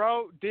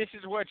 Bro, this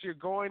is what you're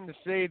going to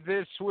say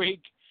this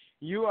week.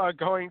 You are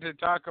going to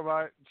talk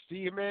about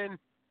semen.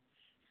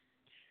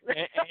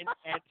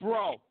 And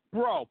Bro,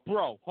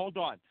 hold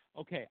on.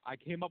 Okay, I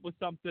came up with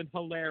something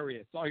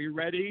hilarious. Are you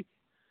ready?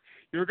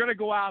 You're going to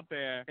go out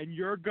there and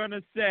you're going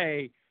to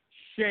say,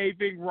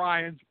 shaving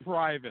Ryan's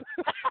private.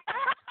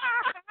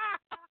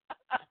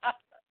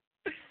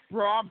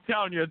 Bro, I'm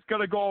telling you, it's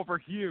going to go over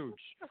huge.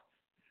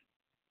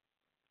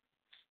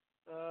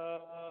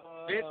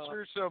 Vince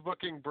Russo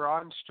booking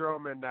Braun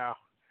Strowman now.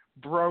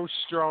 Bro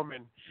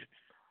Strowman.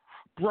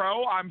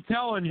 Bro, I'm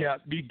telling you,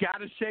 you got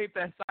to shave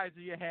that size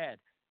of your head.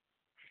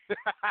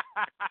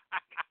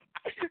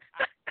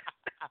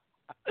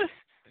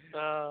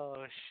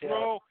 Oh, shit.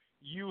 Bro,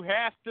 you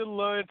have to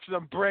learn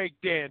some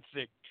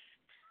breakdancing.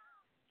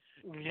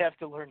 You have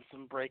to learn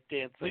some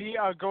breakdancing. We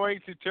are going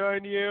to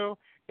turn you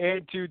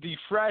into the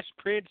Fresh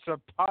Prince of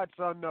Parts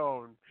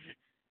Unknown.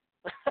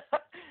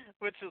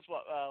 Which is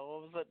what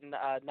was it?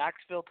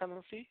 Knoxville,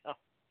 Tennessee? Oh.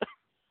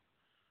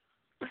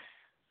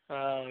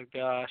 Oh,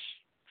 gosh.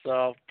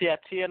 So, yeah,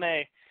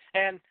 TNA.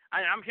 And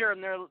I'm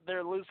hearing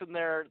they're losing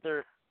their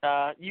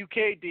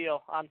UK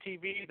deal on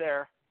TV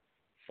there.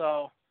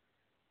 So.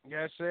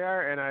 Yes, they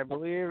are. And I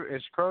believe,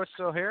 is Crow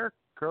still here?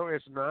 Crow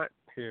is not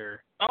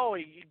here. Oh,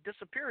 he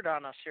disappeared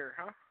on us here,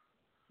 huh?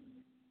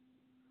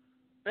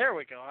 There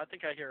we go. I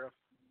think I hear him.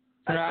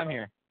 So I'm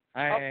here.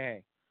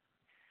 Hey.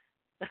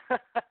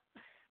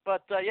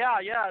 But,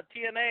 yeah,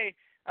 TNA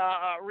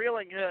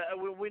reeling.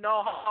 We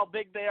know how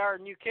big they are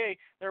in UK.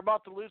 They're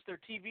about to lose their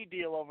TV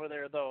deal over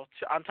there, though,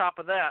 on top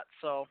of that.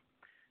 So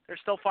they're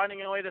still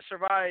finding a way to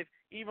survive,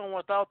 even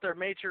without their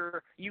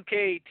major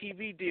UK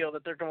TV deal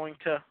that they're going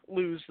to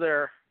lose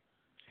there.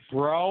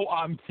 Bro,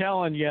 I'm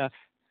telling you.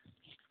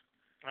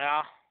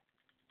 Yeah.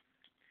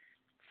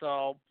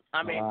 So,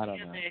 I mean,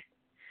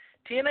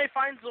 TNA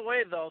finds a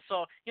way, though.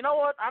 So, you know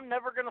what? I'm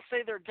never going to say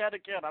they're dead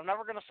again. I'm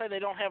never going to say they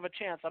don't have a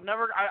chance.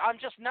 I'm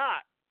just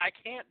not. I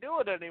can't do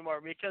it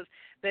anymore because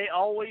they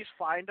always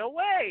find a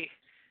way.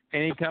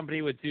 Any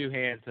company with two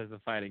hands has a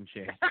fighting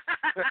chance.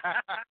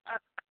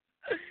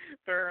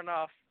 Fair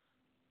enough.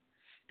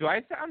 Do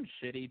I sound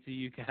shitty to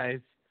you guys?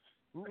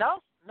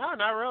 No,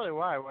 not really.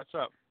 Why? What's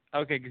up?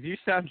 Okay, because you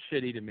sound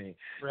shitty to me.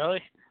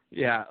 Really?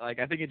 Yeah, I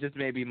think it just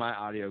may be my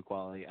audio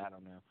quality. I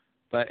don't know.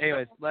 But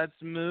anyways, let's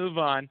move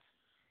on.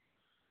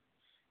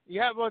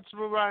 Yeah, let's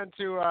move on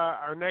to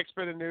our next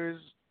bit of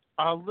news.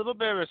 A little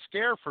bit of a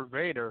scare for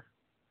Vader.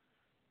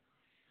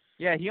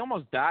 Yeah, he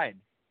almost died.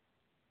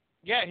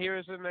 Yeah, he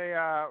was in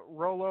a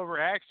rollover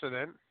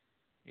accident.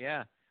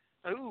 Yeah.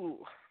 Ooh.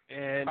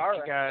 And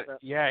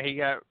he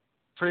got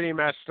pretty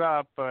messed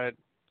up, but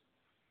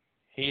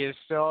he's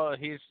still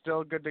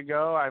good to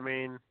go. I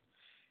mean,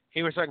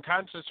 he was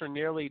unconscious for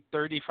nearly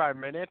 35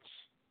 minutes.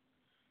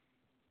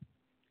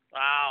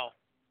 Wow.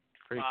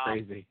 Pretty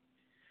crazy.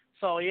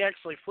 So he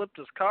actually flipped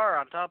his car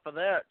on top of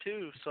that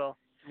too. So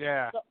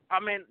yeah. I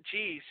mean,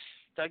 geez,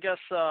 I guess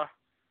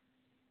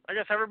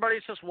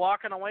everybody's just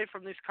walking away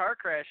from these car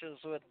crashes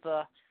with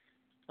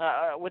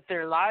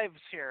their lives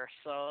here.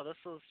 So this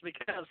is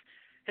because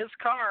his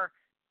car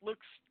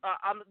looks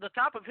on the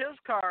top of his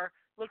car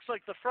looks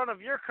like the front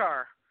of your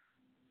car.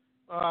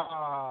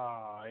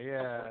 Oh,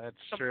 yeah, that's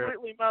true.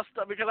 Completely messed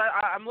up because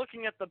I'm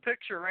looking at the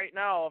picture right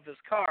now of his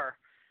car,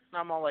 and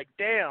I'm all like,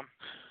 damn.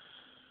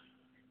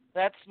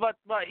 But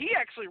he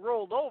actually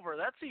rolled over.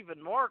 That's even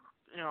more,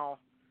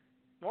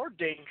 more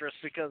dangerous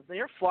because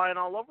you're flying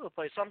all over the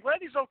place. So I'm glad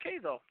he's okay,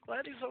 though.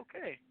 Glad he's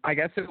okay. I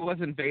guess it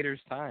wasn't Vader's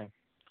time.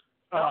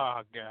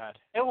 Oh, God.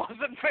 It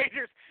wasn't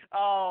Vader's.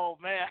 Oh,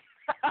 man.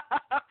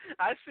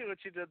 I see what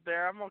you did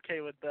there. I'm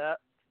okay with that.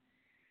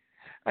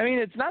 I mean,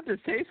 it's not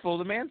distasteful.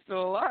 The man's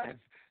still alive.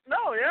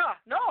 No, yeah,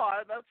 no.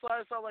 That's why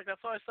I felt like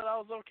that's why I said I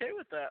was okay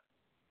with that.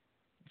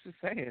 Just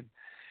saying.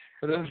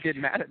 For those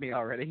getting mad at me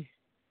already.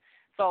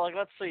 So, like,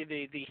 let's see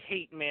the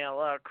hate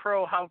mail.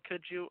 Crow, how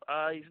could you?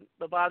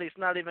 The body's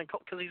not even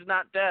cold because he's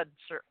not dead,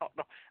 sir. Oh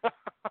no.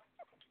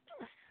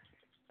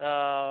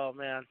 Oh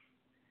man.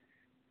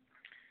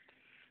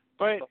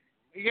 But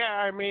yeah,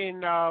 I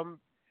mean,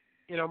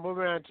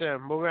 moving on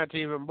to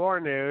even more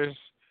news,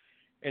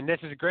 and this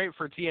is great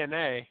for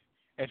TNA.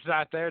 It's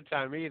not their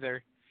time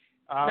either.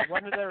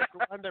 One of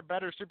their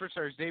better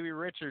superstars, Davey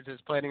Richards, is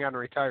planning on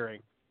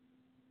retiring.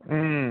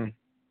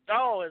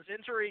 Oh, his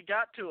injury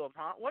got to him,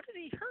 huh? What did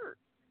he hurt?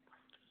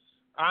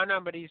 I don't know,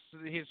 but he's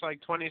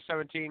like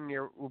 2017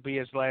 will be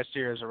his last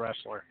year as a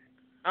wrestler.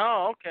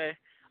 Oh, okay.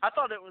 I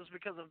thought it was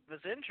because of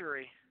his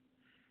injury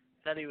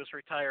that he was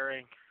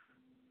retiring.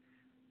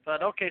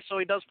 But okay, so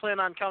he does plan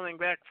on coming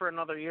back for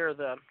another year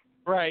then.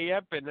 Right,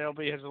 yep, and it'll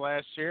be his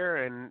last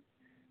year, and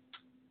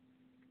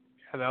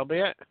that'll be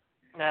it.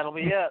 That'll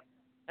be it.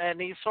 And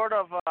he's sort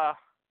of,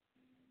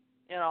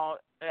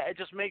 it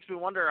just makes me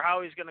wonder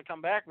how he's going to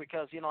come back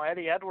because,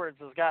 Eddie Edwards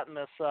has gotten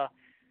this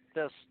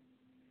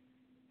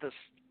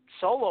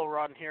solo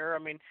run here.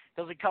 I mean,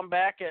 does he come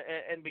back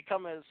and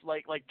become his,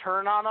 like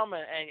turn on him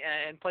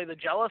and play the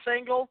jealous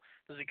angle?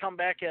 Does he come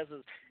back as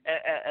his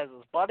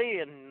buddy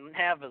and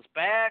have his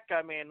back?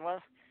 I mean,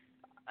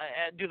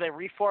 do they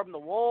reform the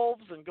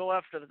Wolves and go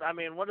after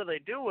what do they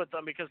do with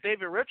them? Because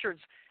David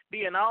Richards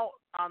being out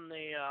on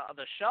the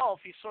shelf,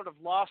 he's sort of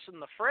lost in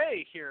the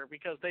fray here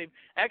because they've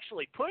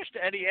actually pushed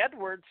Eddie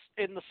Edwards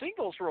in the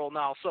singles role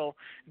now. So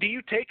do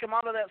you take him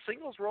out of that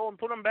singles role and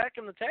put him back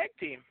in the tag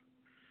team?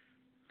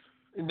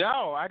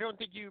 No, I don't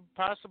think you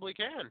possibly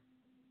can.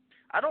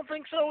 I don't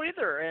think so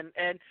either.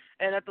 And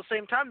at the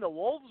same time, the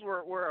Wolves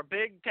were a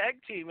big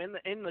tag team in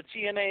the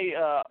TNA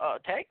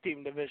tag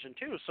team division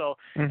too. So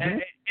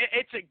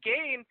it's a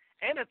gain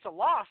and it's a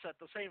loss at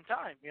the same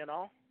time,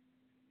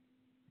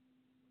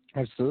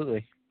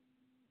 Absolutely.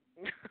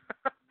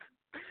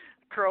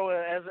 Crow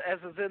as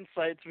his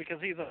insights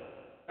because he's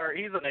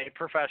a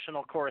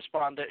professional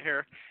correspondent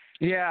here.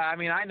 Yeah, I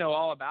mean I know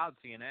all about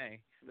TNA.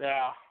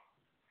 Yeah.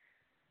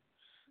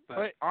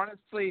 But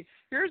honestly,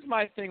 here's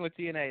my thing with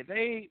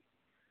TNA.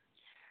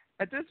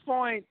 At this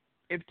point,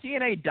 if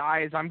TNA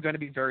dies, I'm going to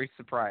be very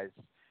surprised.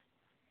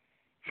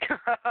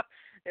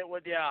 It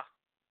would, yeah.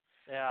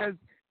 Because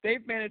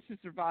they've managed to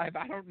survive,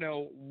 I don't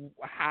know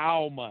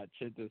how much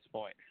at this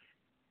point.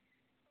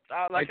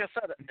 Like I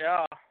said,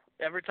 yeah,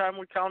 every time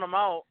we count them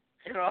out,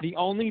 The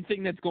only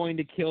thing that's going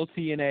to kill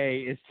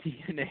TNA is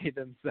TNA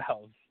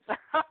themselves.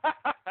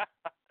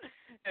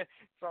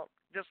 So,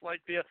 just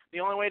like the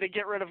only way to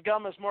get rid of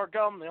gum is more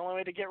gum. The only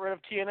way to get rid of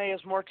TNA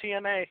is more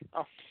TNA.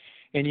 Oh.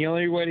 And the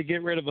only way to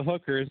get rid of a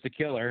hooker is to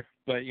kill her.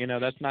 But,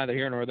 that's neither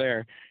here nor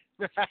there.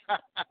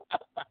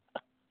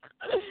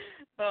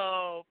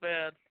 Oh,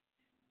 man.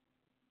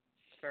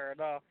 Fair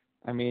enough.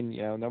 I mean,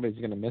 nobody's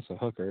going to miss a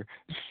hooker.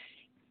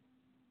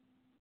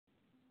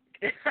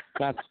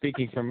 Not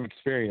speaking from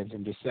experience,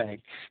 I'm just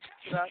saying.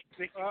 Not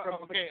speaking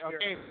from experience.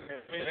 Okay.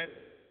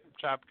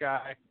 Chop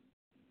guy.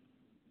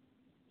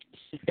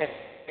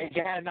 Hey,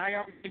 guy, now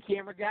you're the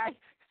camera guy?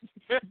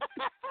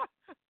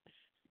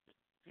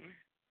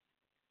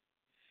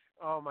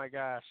 Oh my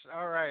gosh!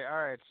 All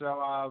right.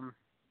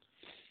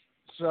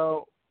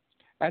 So,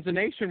 as a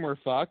nation, we're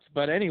fucked.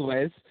 But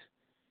anyways.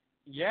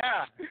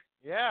 Yeah.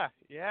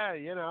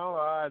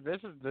 This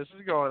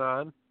is going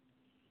on.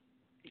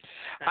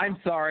 I'm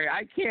sorry.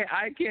 I can't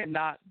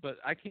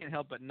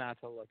help but not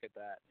to look at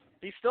that.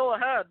 He's still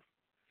ahead.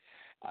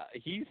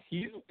 He's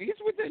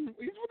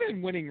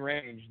within winning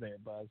range there,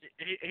 Buzz.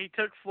 He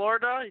took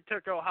Florida. He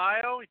took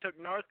Ohio. He took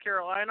North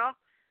Carolina.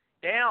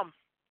 Damn.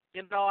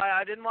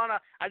 I didn't want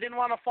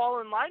to fall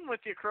in line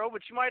with you, Crow,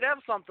 but you might have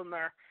something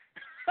there.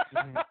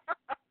 Mm-hmm.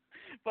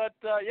 But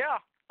yeah,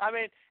 I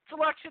mean, it's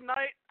election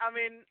night. I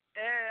mean,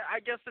 I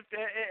guess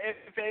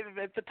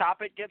if the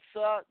topic gets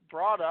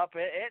brought up,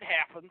 it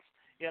happens.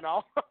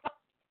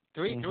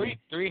 Do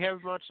we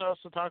have much else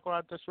to talk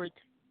about this week?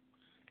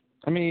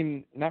 I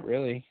mean, not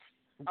really.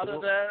 Other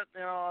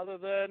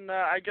than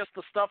I guess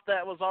the stuff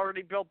that was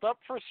already built up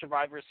for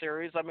Survivor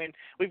Series. I mean,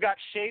 we've got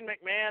Shane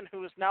McMahon,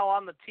 who is now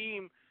on the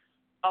team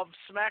of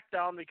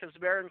SmackDown because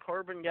Baron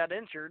Corbin got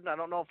injured. I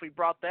don't know if we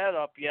brought that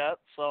up yet.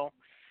 So,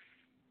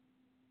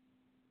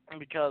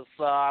 because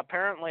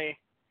apparently,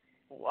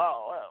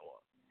 why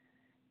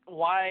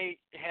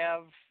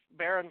have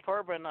Baron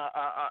Corbin,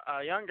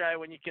 a young guy,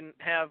 when you can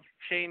have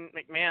Shane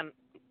McMahon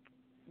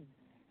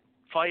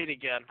fight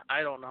again?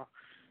 I don't know.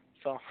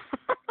 So.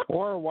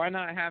 Or why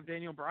not have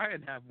Daniel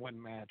Bryan have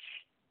one match?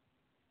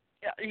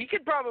 Yeah, he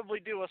could probably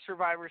do a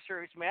Survivor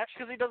Series match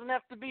because he doesn't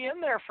have to be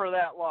in there for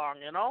that long,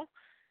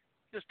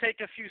 Just take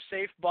a few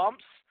safe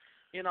bumps,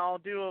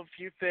 do a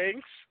few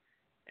things,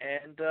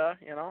 and,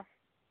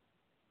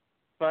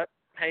 But,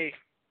 hey,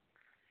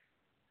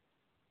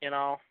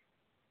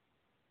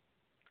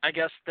 I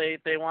guess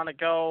they want to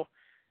go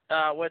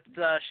with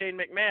Shane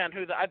McMahon,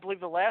 who I believe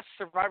the last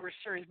Survivor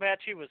Series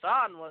match he was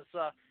on was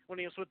when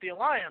he was with the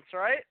Alliance,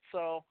 right?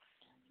 So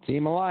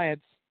Team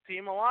Alliance.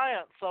 Team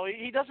Alliance. So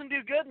he doesn't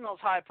do good in those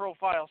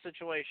high-profile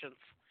situations.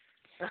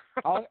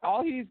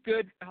 all he's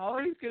good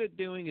at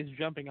doing is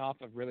jumping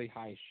off of really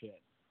high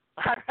shit.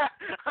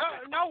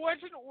 No,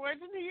 wasn't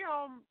he?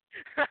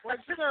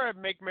 Wasn't there a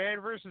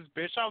McMahon versus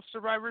Bischoff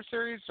Survivor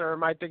Series, or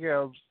am I thinking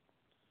of?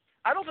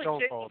 I don't think Stone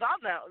Shane Cold. was on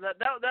that.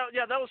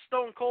 That was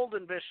Stone Cold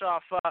and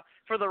Bischoff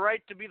for the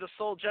right to be the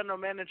sole general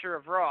manager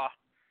of Raw.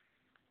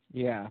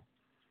 Yeah.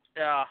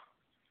 Yeah.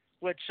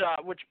 Which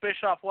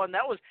Bischoff won.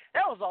 That was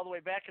all the way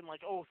back in like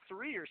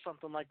 2003 or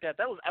something like that.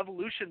 That was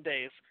Evolution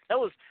days. That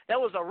was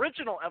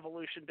original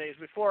Evolution days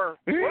before.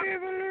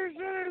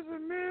 Evolution is a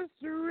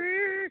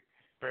mystery.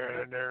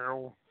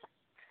 No.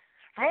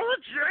 For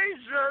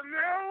Jason,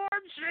 no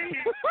one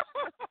sees.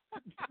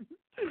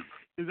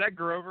 Is that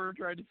Grover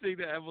trying to sing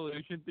the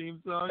Evolution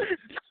theme song?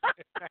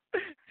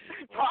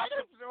 Why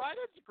does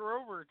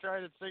Grover try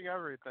to sing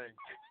everything?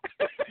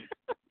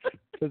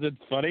 Because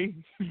it's funny.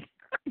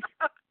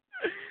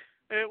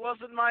 It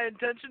wasn't my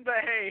intention,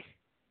 but hey,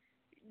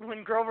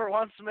 when Grover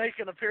wants to make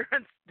an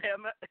appearance,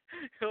 damn it,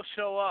 he'll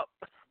show up.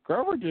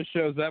 Grover just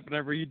shows up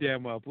whenever you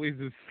damn well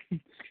pleases.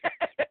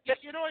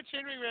 You know what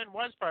Shane McMahon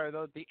was part of,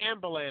 though? The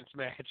ambulance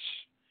match.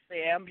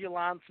 The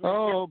ambulance match.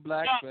 Oh,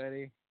 Black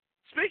Betty.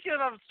 Speaking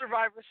of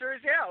Survivor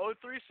Series,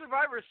 2003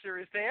 Survivor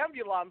Series, the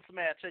ambulance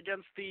match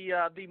against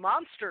the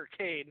Monster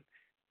Cade,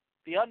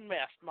 the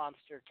unmasked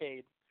Monster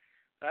Cade.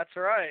 That's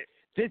right.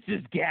 This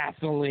is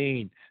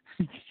gasoline.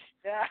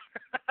 Yeah.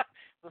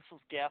 This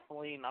is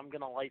gasoline. I'm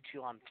gonna light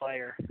you on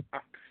fire.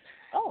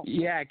 Oh.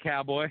 Yeah,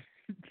 cowboy.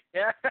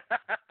 Yeah.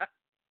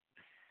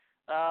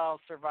 Oh,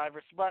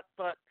 Survivors, but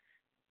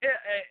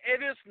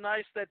it is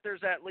nice that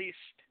there's at least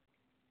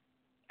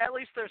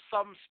there's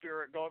some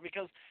spirit going,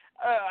 because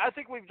I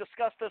think we've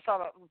discussed this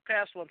on a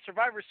past one.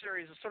 Survivor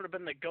Series has sort of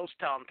been the ghost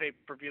town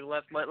pay-per-view.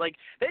 Like,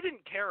 they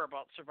didn't care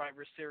about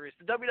Survivor Series.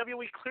 The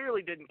WWE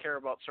clearly didn't care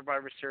about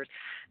Survivor Series.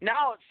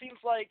 Now it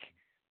seems like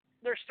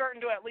they're starting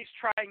to at least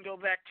try and go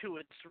back to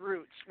its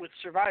roots with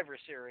Survivor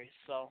Series.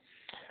 So,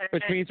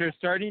 which means they're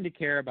starting to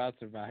care about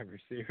Survivor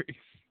Series.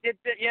 Is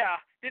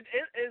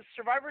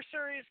Survivor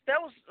Series? That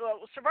was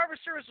Survivor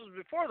Series was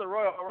before the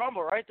Royal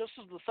Rumble, right? This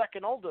is the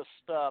second oldest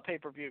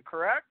pay-per-view,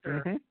 correct?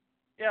 Or, Mm-hmm.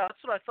 Yeah,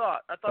 that's what I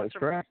thought. That's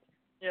correct.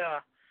 Yeah.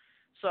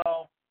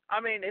 So I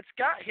mean, it's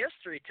got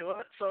history to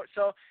it.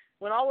 So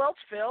when all else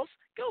fails,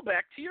 go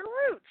back to your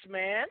roots,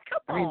 man.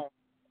 Come on.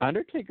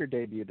 Undertaker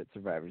debuted at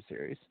Survivor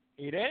Series.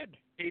 He did.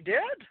 He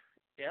did.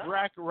 Yeah.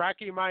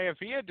 Rocky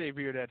Maivia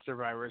debuted at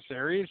Survivor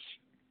Series.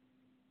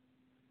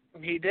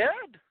 He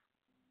did.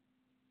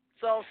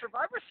 So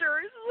Survivor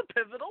Series is a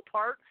pivotal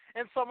part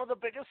and some of the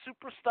biggest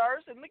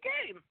superstars in the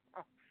game.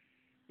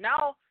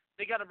 Now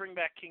they got to bring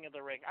back King of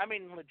the Ring. I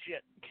mean,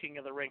 legit King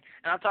of the Ring.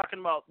 And I'm talking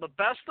about the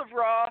best of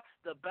Raw,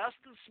 the best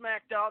of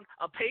SmackDown,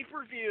 a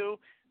pay-per-view.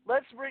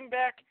 Let's bring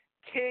back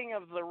King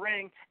of the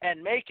Ring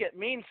and make it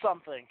mean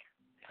something.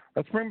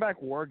 Let's bring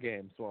back War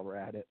Games while we're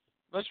at it.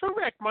 Let's bring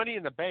back Money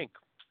in the Bank.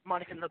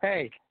 Money in the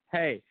Bank.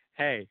 Hey,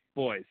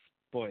 boys.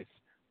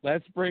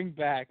 Let's bring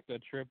back the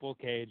Triple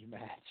Cage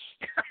match.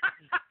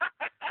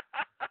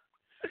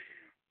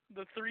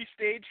 The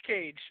 3-stage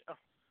cage. Oh.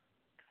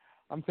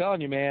 I'm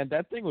telling you, man,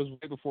 that thing was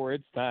way before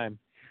its time.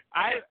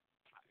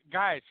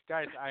 Guys,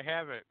 I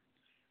have it.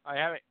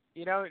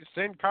 You know,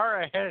 Sin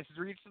Cara has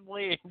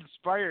recently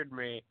inspired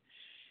me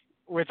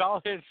with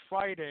all his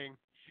fighting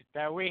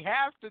that we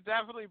have to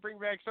definitely bring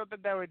back something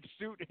that would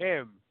suit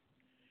him.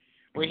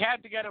 We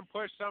had to get him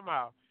pushed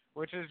somehow,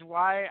 which is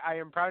why I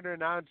am proud to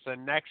announce that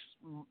next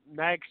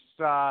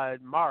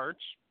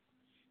March,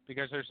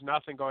 because there's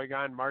nothing going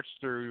on March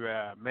through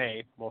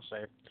May, we'll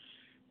say.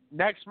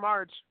 Next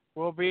March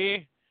will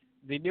be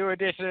the new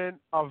edition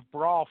of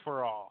Brawl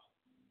for All.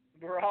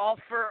 Brawl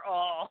for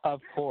All. Of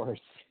course.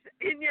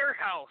 In your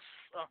house.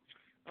 Oh.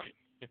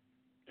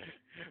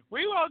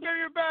 We welcome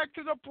you back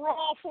to the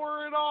Brawl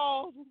for It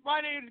All.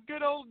 My name is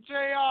good old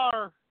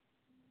JR.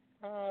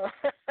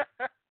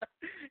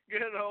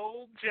 Good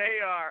old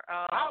JR.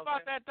 How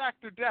about that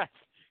Dr. Death?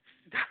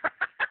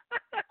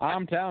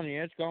 I'm telling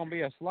you, it's going to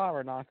be a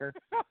slobber knocker.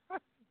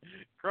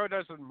 Crow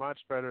does it much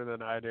better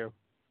than I do.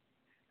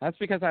 That's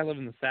because I live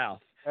in the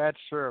South. That's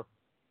true.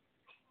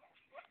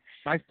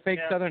 My fake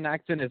Southern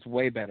accent is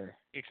way better.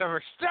 Except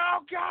for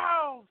Stone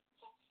Cold!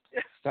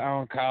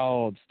 Stone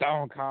Cold.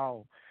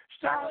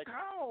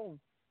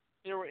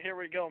 Here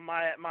we go.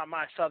 My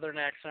Southern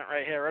accent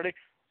right here. Ready?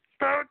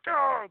 Stone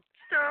Cold.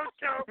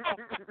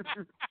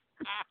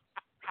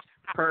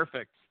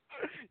 Perfect.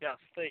 Yes,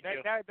 thank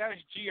you. That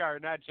was GR,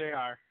 not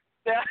JR.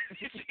 Yeah,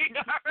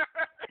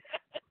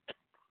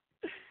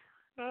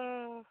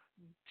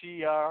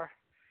 GR.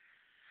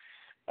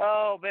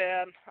 Oh,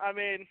 man. I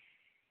mean,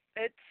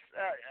 it's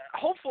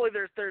hopefully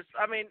there's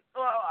I mean,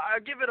 I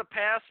give it a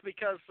pass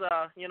because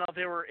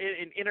they were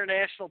in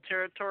international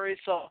territory,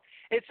 so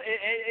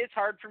it's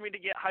hard for me to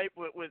get hype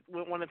with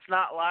when it's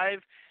not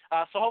live.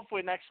 So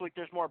hopefully next week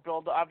there's more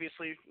build.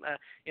 Obviously,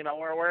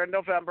 we're in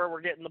November,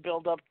 we're getting the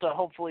build up to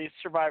hopefully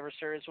Survivor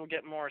Series. We'll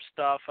get more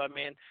stuff. I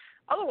mean,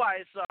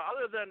 otherwise,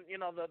 other than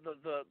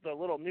the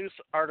little news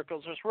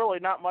articles, there's really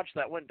not much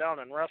that went down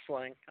in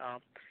wrestling.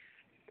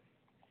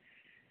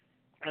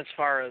 As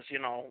far as,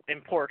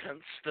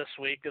 importance this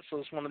week, this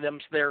was one of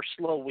their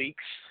slow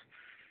weeks.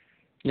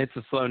 It's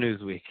a slow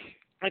news week.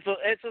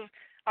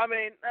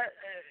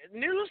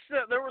 News.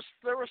 There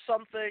were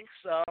some things,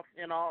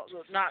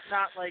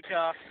 not like.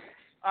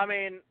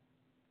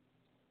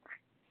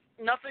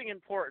 Nothing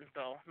important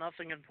though.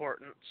 Nothing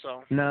important.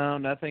 So. No,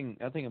 nothing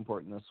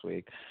important this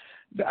week.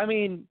 I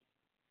mean,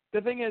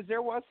 the thing is,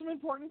 there was some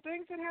important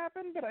things that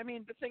happened, but I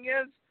mean, the thing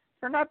is,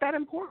 they're not that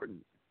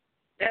important.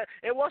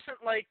 It wasn't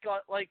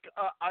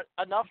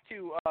enough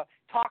to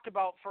talk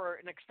about for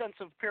an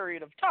extensive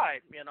period of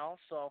time,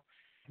 So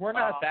we're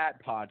not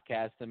that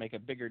podcast to make a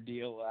bigger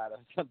deal out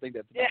of something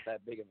that's not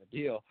that big of a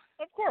deal.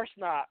 Of course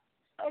not.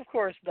 Of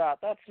course not.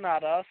 That's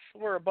not us.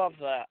 We're above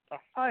that.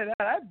 I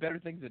have better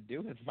things to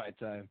do with my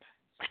time.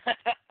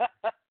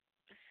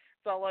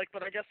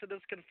 But I guess it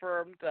is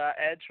confirmed.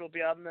 Edge will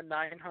be on the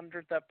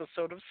 900th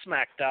episode of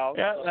SmackDown.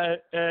 Yeah,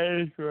 that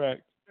is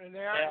correct. And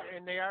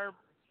they are.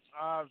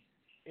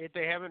 If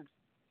they haven't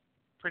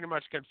pretty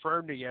much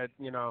confirmed it yet,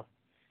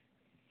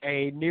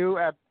 a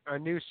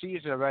new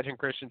season of Edge and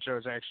Christian show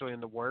is actually in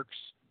the works.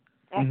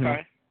 Okay.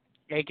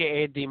 Mm-hmm.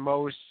 AKA the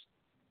most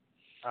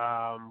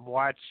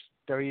watched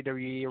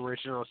WWE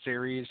original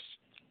series.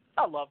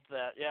 I loved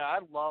that. Yeah, I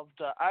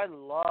loved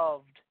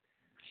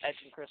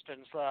Edge and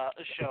Christian's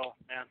show,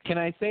 man. Can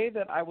I say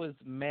that I was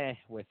meh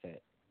with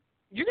it?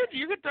 You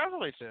could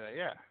definitely say that,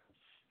 yeah.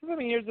 I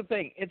mean, here's the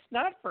thing. It's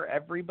not for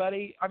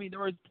everybody. I mean,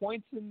 there was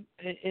points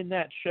in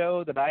that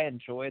show that I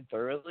enjoyed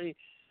thoroughly,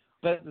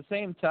 but at the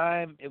same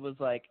time, it was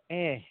like,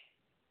 It's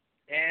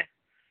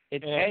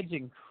Edge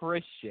and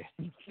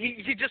Christian.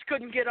 You just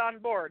couldn't get on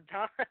board,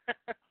 huh?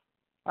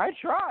 I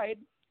tried.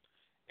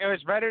 It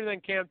was better than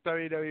Camp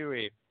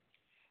WWE.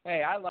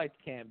 Hey, I liked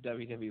Camp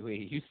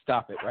WWE. You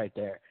stop it right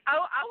there.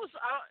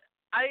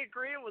 I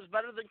agree. It was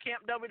better than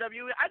Camp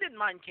WWE. I didn't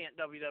mind Camp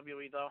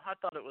WWE though. I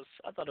thought it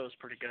was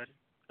pretty good.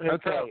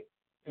 Okay.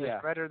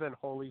 It's better than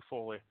Holy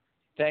Foley.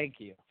 Thank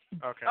you.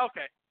 Okay.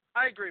 Okay.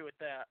 I agree with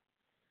that.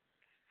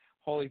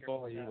 Holy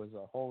Foley was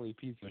a holy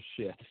piece of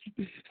shit.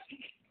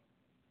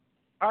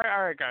 All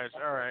right, guys.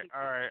 All right.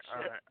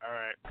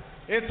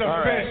 It's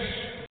a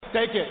fish.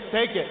 Take it.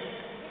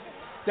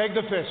 Take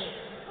the fish.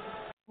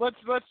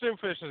 Let's do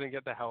fishes and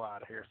get the hell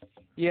out of here.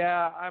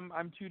 Yeah,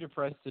 I'm too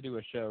depressed to do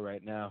a show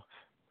right now.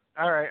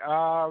 All right.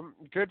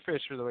 Good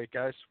fish for the week,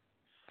 guys.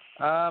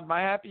 My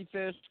happy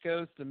fish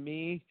goes to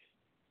me.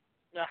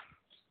 Yeah.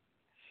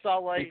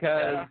 So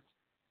because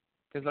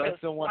I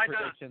still won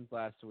predictions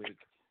last week.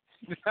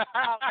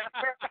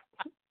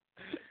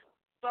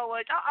 So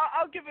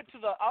I'll give it to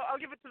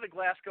the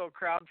Glasgow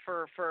crowd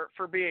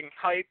for being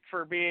hyped,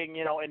 for being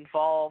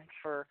involved,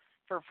 for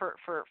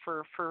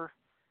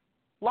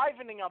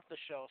livening up the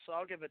show. So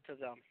I'll give it to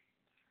them.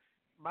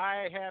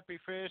 My happy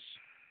fish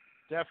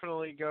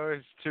definitely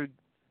goes to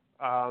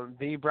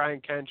the Brian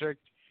Kendrick,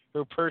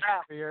 who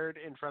persevered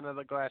in front of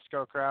the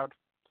Glasgow crowd.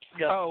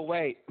 Yep. Oh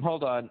wait,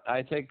 hold on.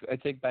 I take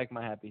back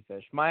my happy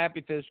fish. My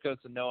happy fish goes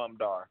to Noam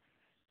Dar.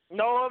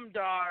 Noam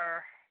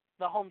Dar,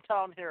 the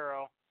hometown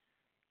hero.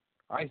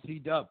 I see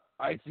Dub.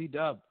 All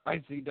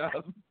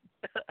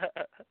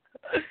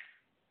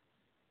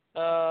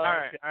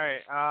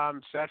right.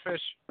 Sad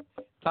fish.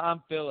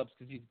 Tom Phillips,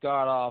 because he's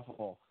god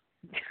awful.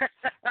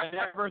 I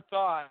never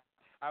thought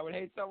I would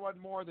hate someone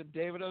more than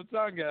David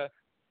Otunga.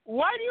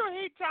 Why do you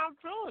hate Tom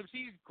Phillips?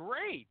 He's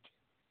great.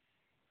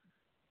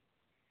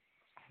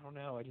 I don't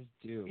know. I just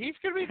do. He's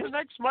gonna be the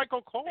next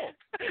Michael Cole.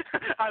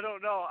 I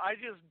don't know. I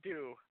just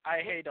do. I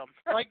hate him.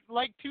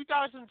 Like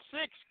 2006,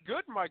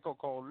 good Michael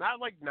Cole,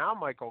 not like now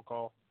Michael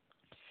Cole.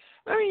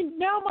 I mean,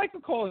 now Michael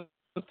Cole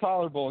is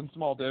tolerable in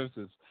small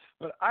doses,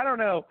 but I don't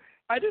know.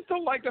 I just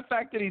don't like the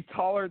fact that he's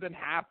taller than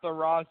half the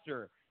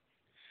roster.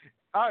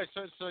 Oh,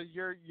 so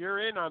you're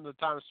in on the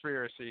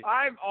Tom-spiracy.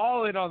 I'm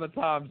all in on the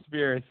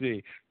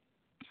Tom-spiracy.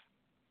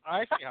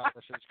 I see how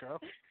this is,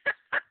 girl.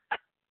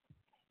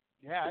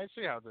 Yeah, I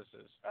see how this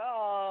is.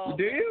 Oh.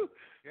 Do you?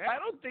 Yeah. I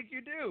don't think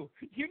you do.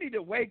 You need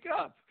to wake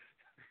up.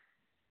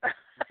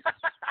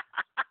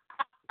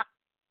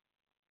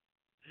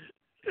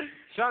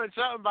 Something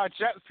about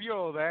jet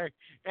fuel there.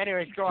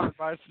 Anyways, go on,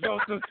 Buzz. No,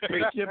 the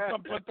spaceship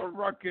up with the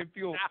rocket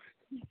fuel.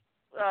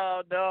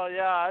 Oh no,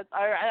 yeah,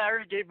 I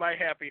already gave my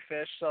happy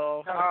fish,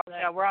 so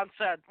yeah, we're on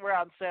sad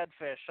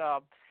fish.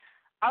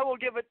 I will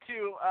give it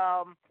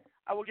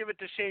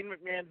to Shane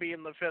McMahon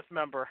being the 5th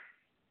member.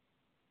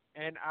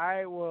 And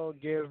I will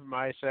give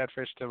my sad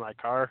fish to my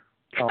car.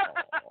 Oh.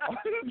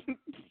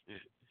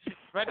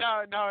 But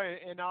no.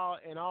 In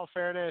all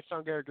fairness,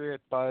 I'm gonna agree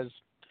with Buzz.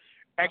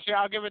 Actually,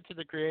 I'll give it to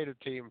the creative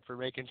team for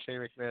making Shane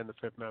McMahon the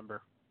 5th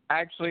member.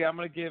 Actually, I'm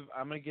gonna give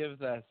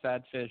the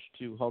sad fish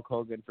to Hulk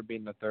Hogan for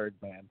being the third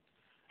man.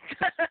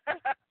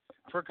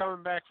 For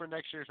coming back for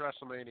next year's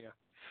WrestleMania.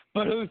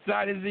 But whose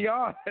side is he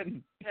on?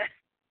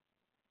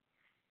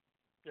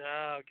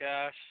 Oh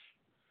gosh.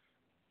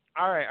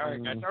 All right,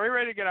 guys. Are we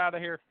ready to get out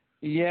of here?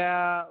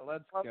 Yeah,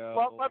 let's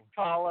go. Let's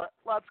call it.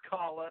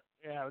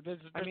 Yeah, this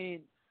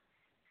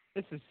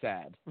is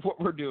sad.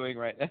 What we're doing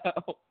right now.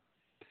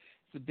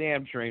 It's a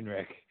damn train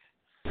wreck.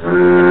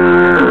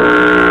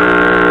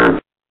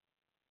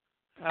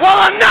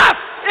 Well, enough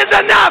is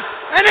enough,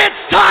 and it's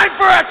time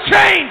for a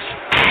change.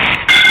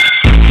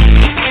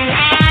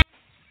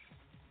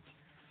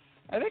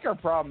 I think our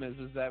problem is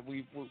that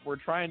we're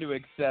trying to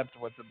accept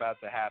what's about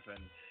to happen.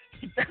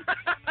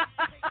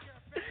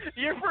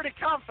 You're pretty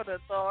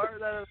confident, though,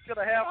 that it's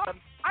going to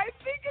happen. I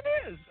think it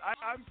is.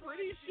 I'm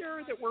pretty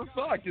sure that we're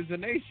fucked as a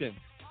nation.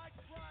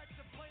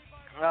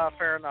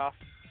 Fair enough.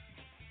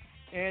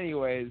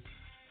 Anyways,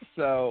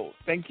 so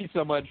thank you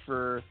so much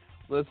for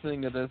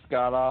listening to this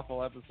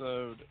god-awful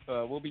episode.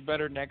 We'll be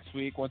better next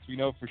week once we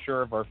know for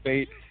sure of our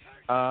fate.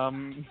 Yeah,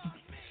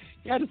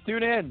 just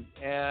tune in.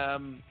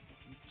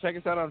 Check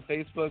us out on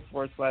Facebook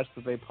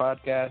 /The Bay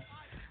Podcast.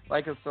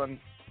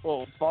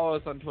 Follow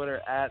us on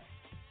Twitter at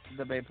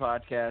The Bay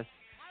Podcast.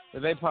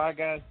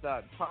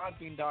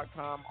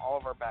 TheBayPodcast.podbean.com. All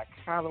of our back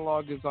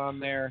catalog is on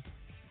there.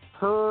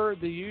 Per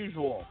the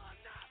usual,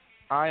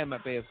 I am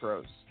at Bay of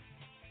Crows.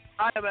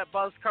 I am at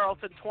Buzz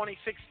Carlton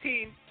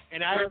 2016.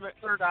 And I am at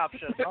third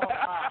option. Oh,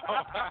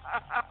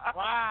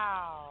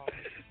 wow.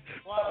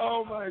 Wow.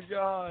 Oh, my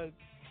God.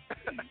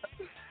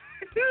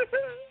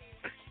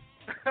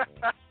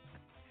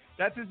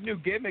 That's his new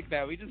gimmick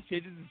now. He just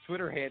changes his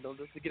Twitter handle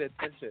just to get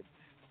attention.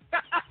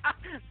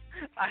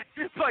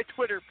 My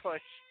Twitter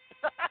push.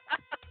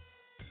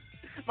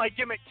 My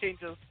gimmick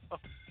changes. All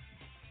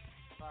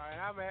right,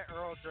 I'm at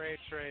Earl Dre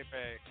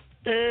Bay.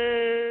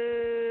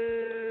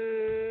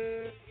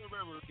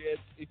 Remember,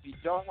 kids, if you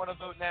don't want to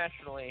vote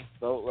nationally,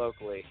 vote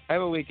locally.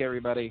 Have a week,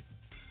 everybody.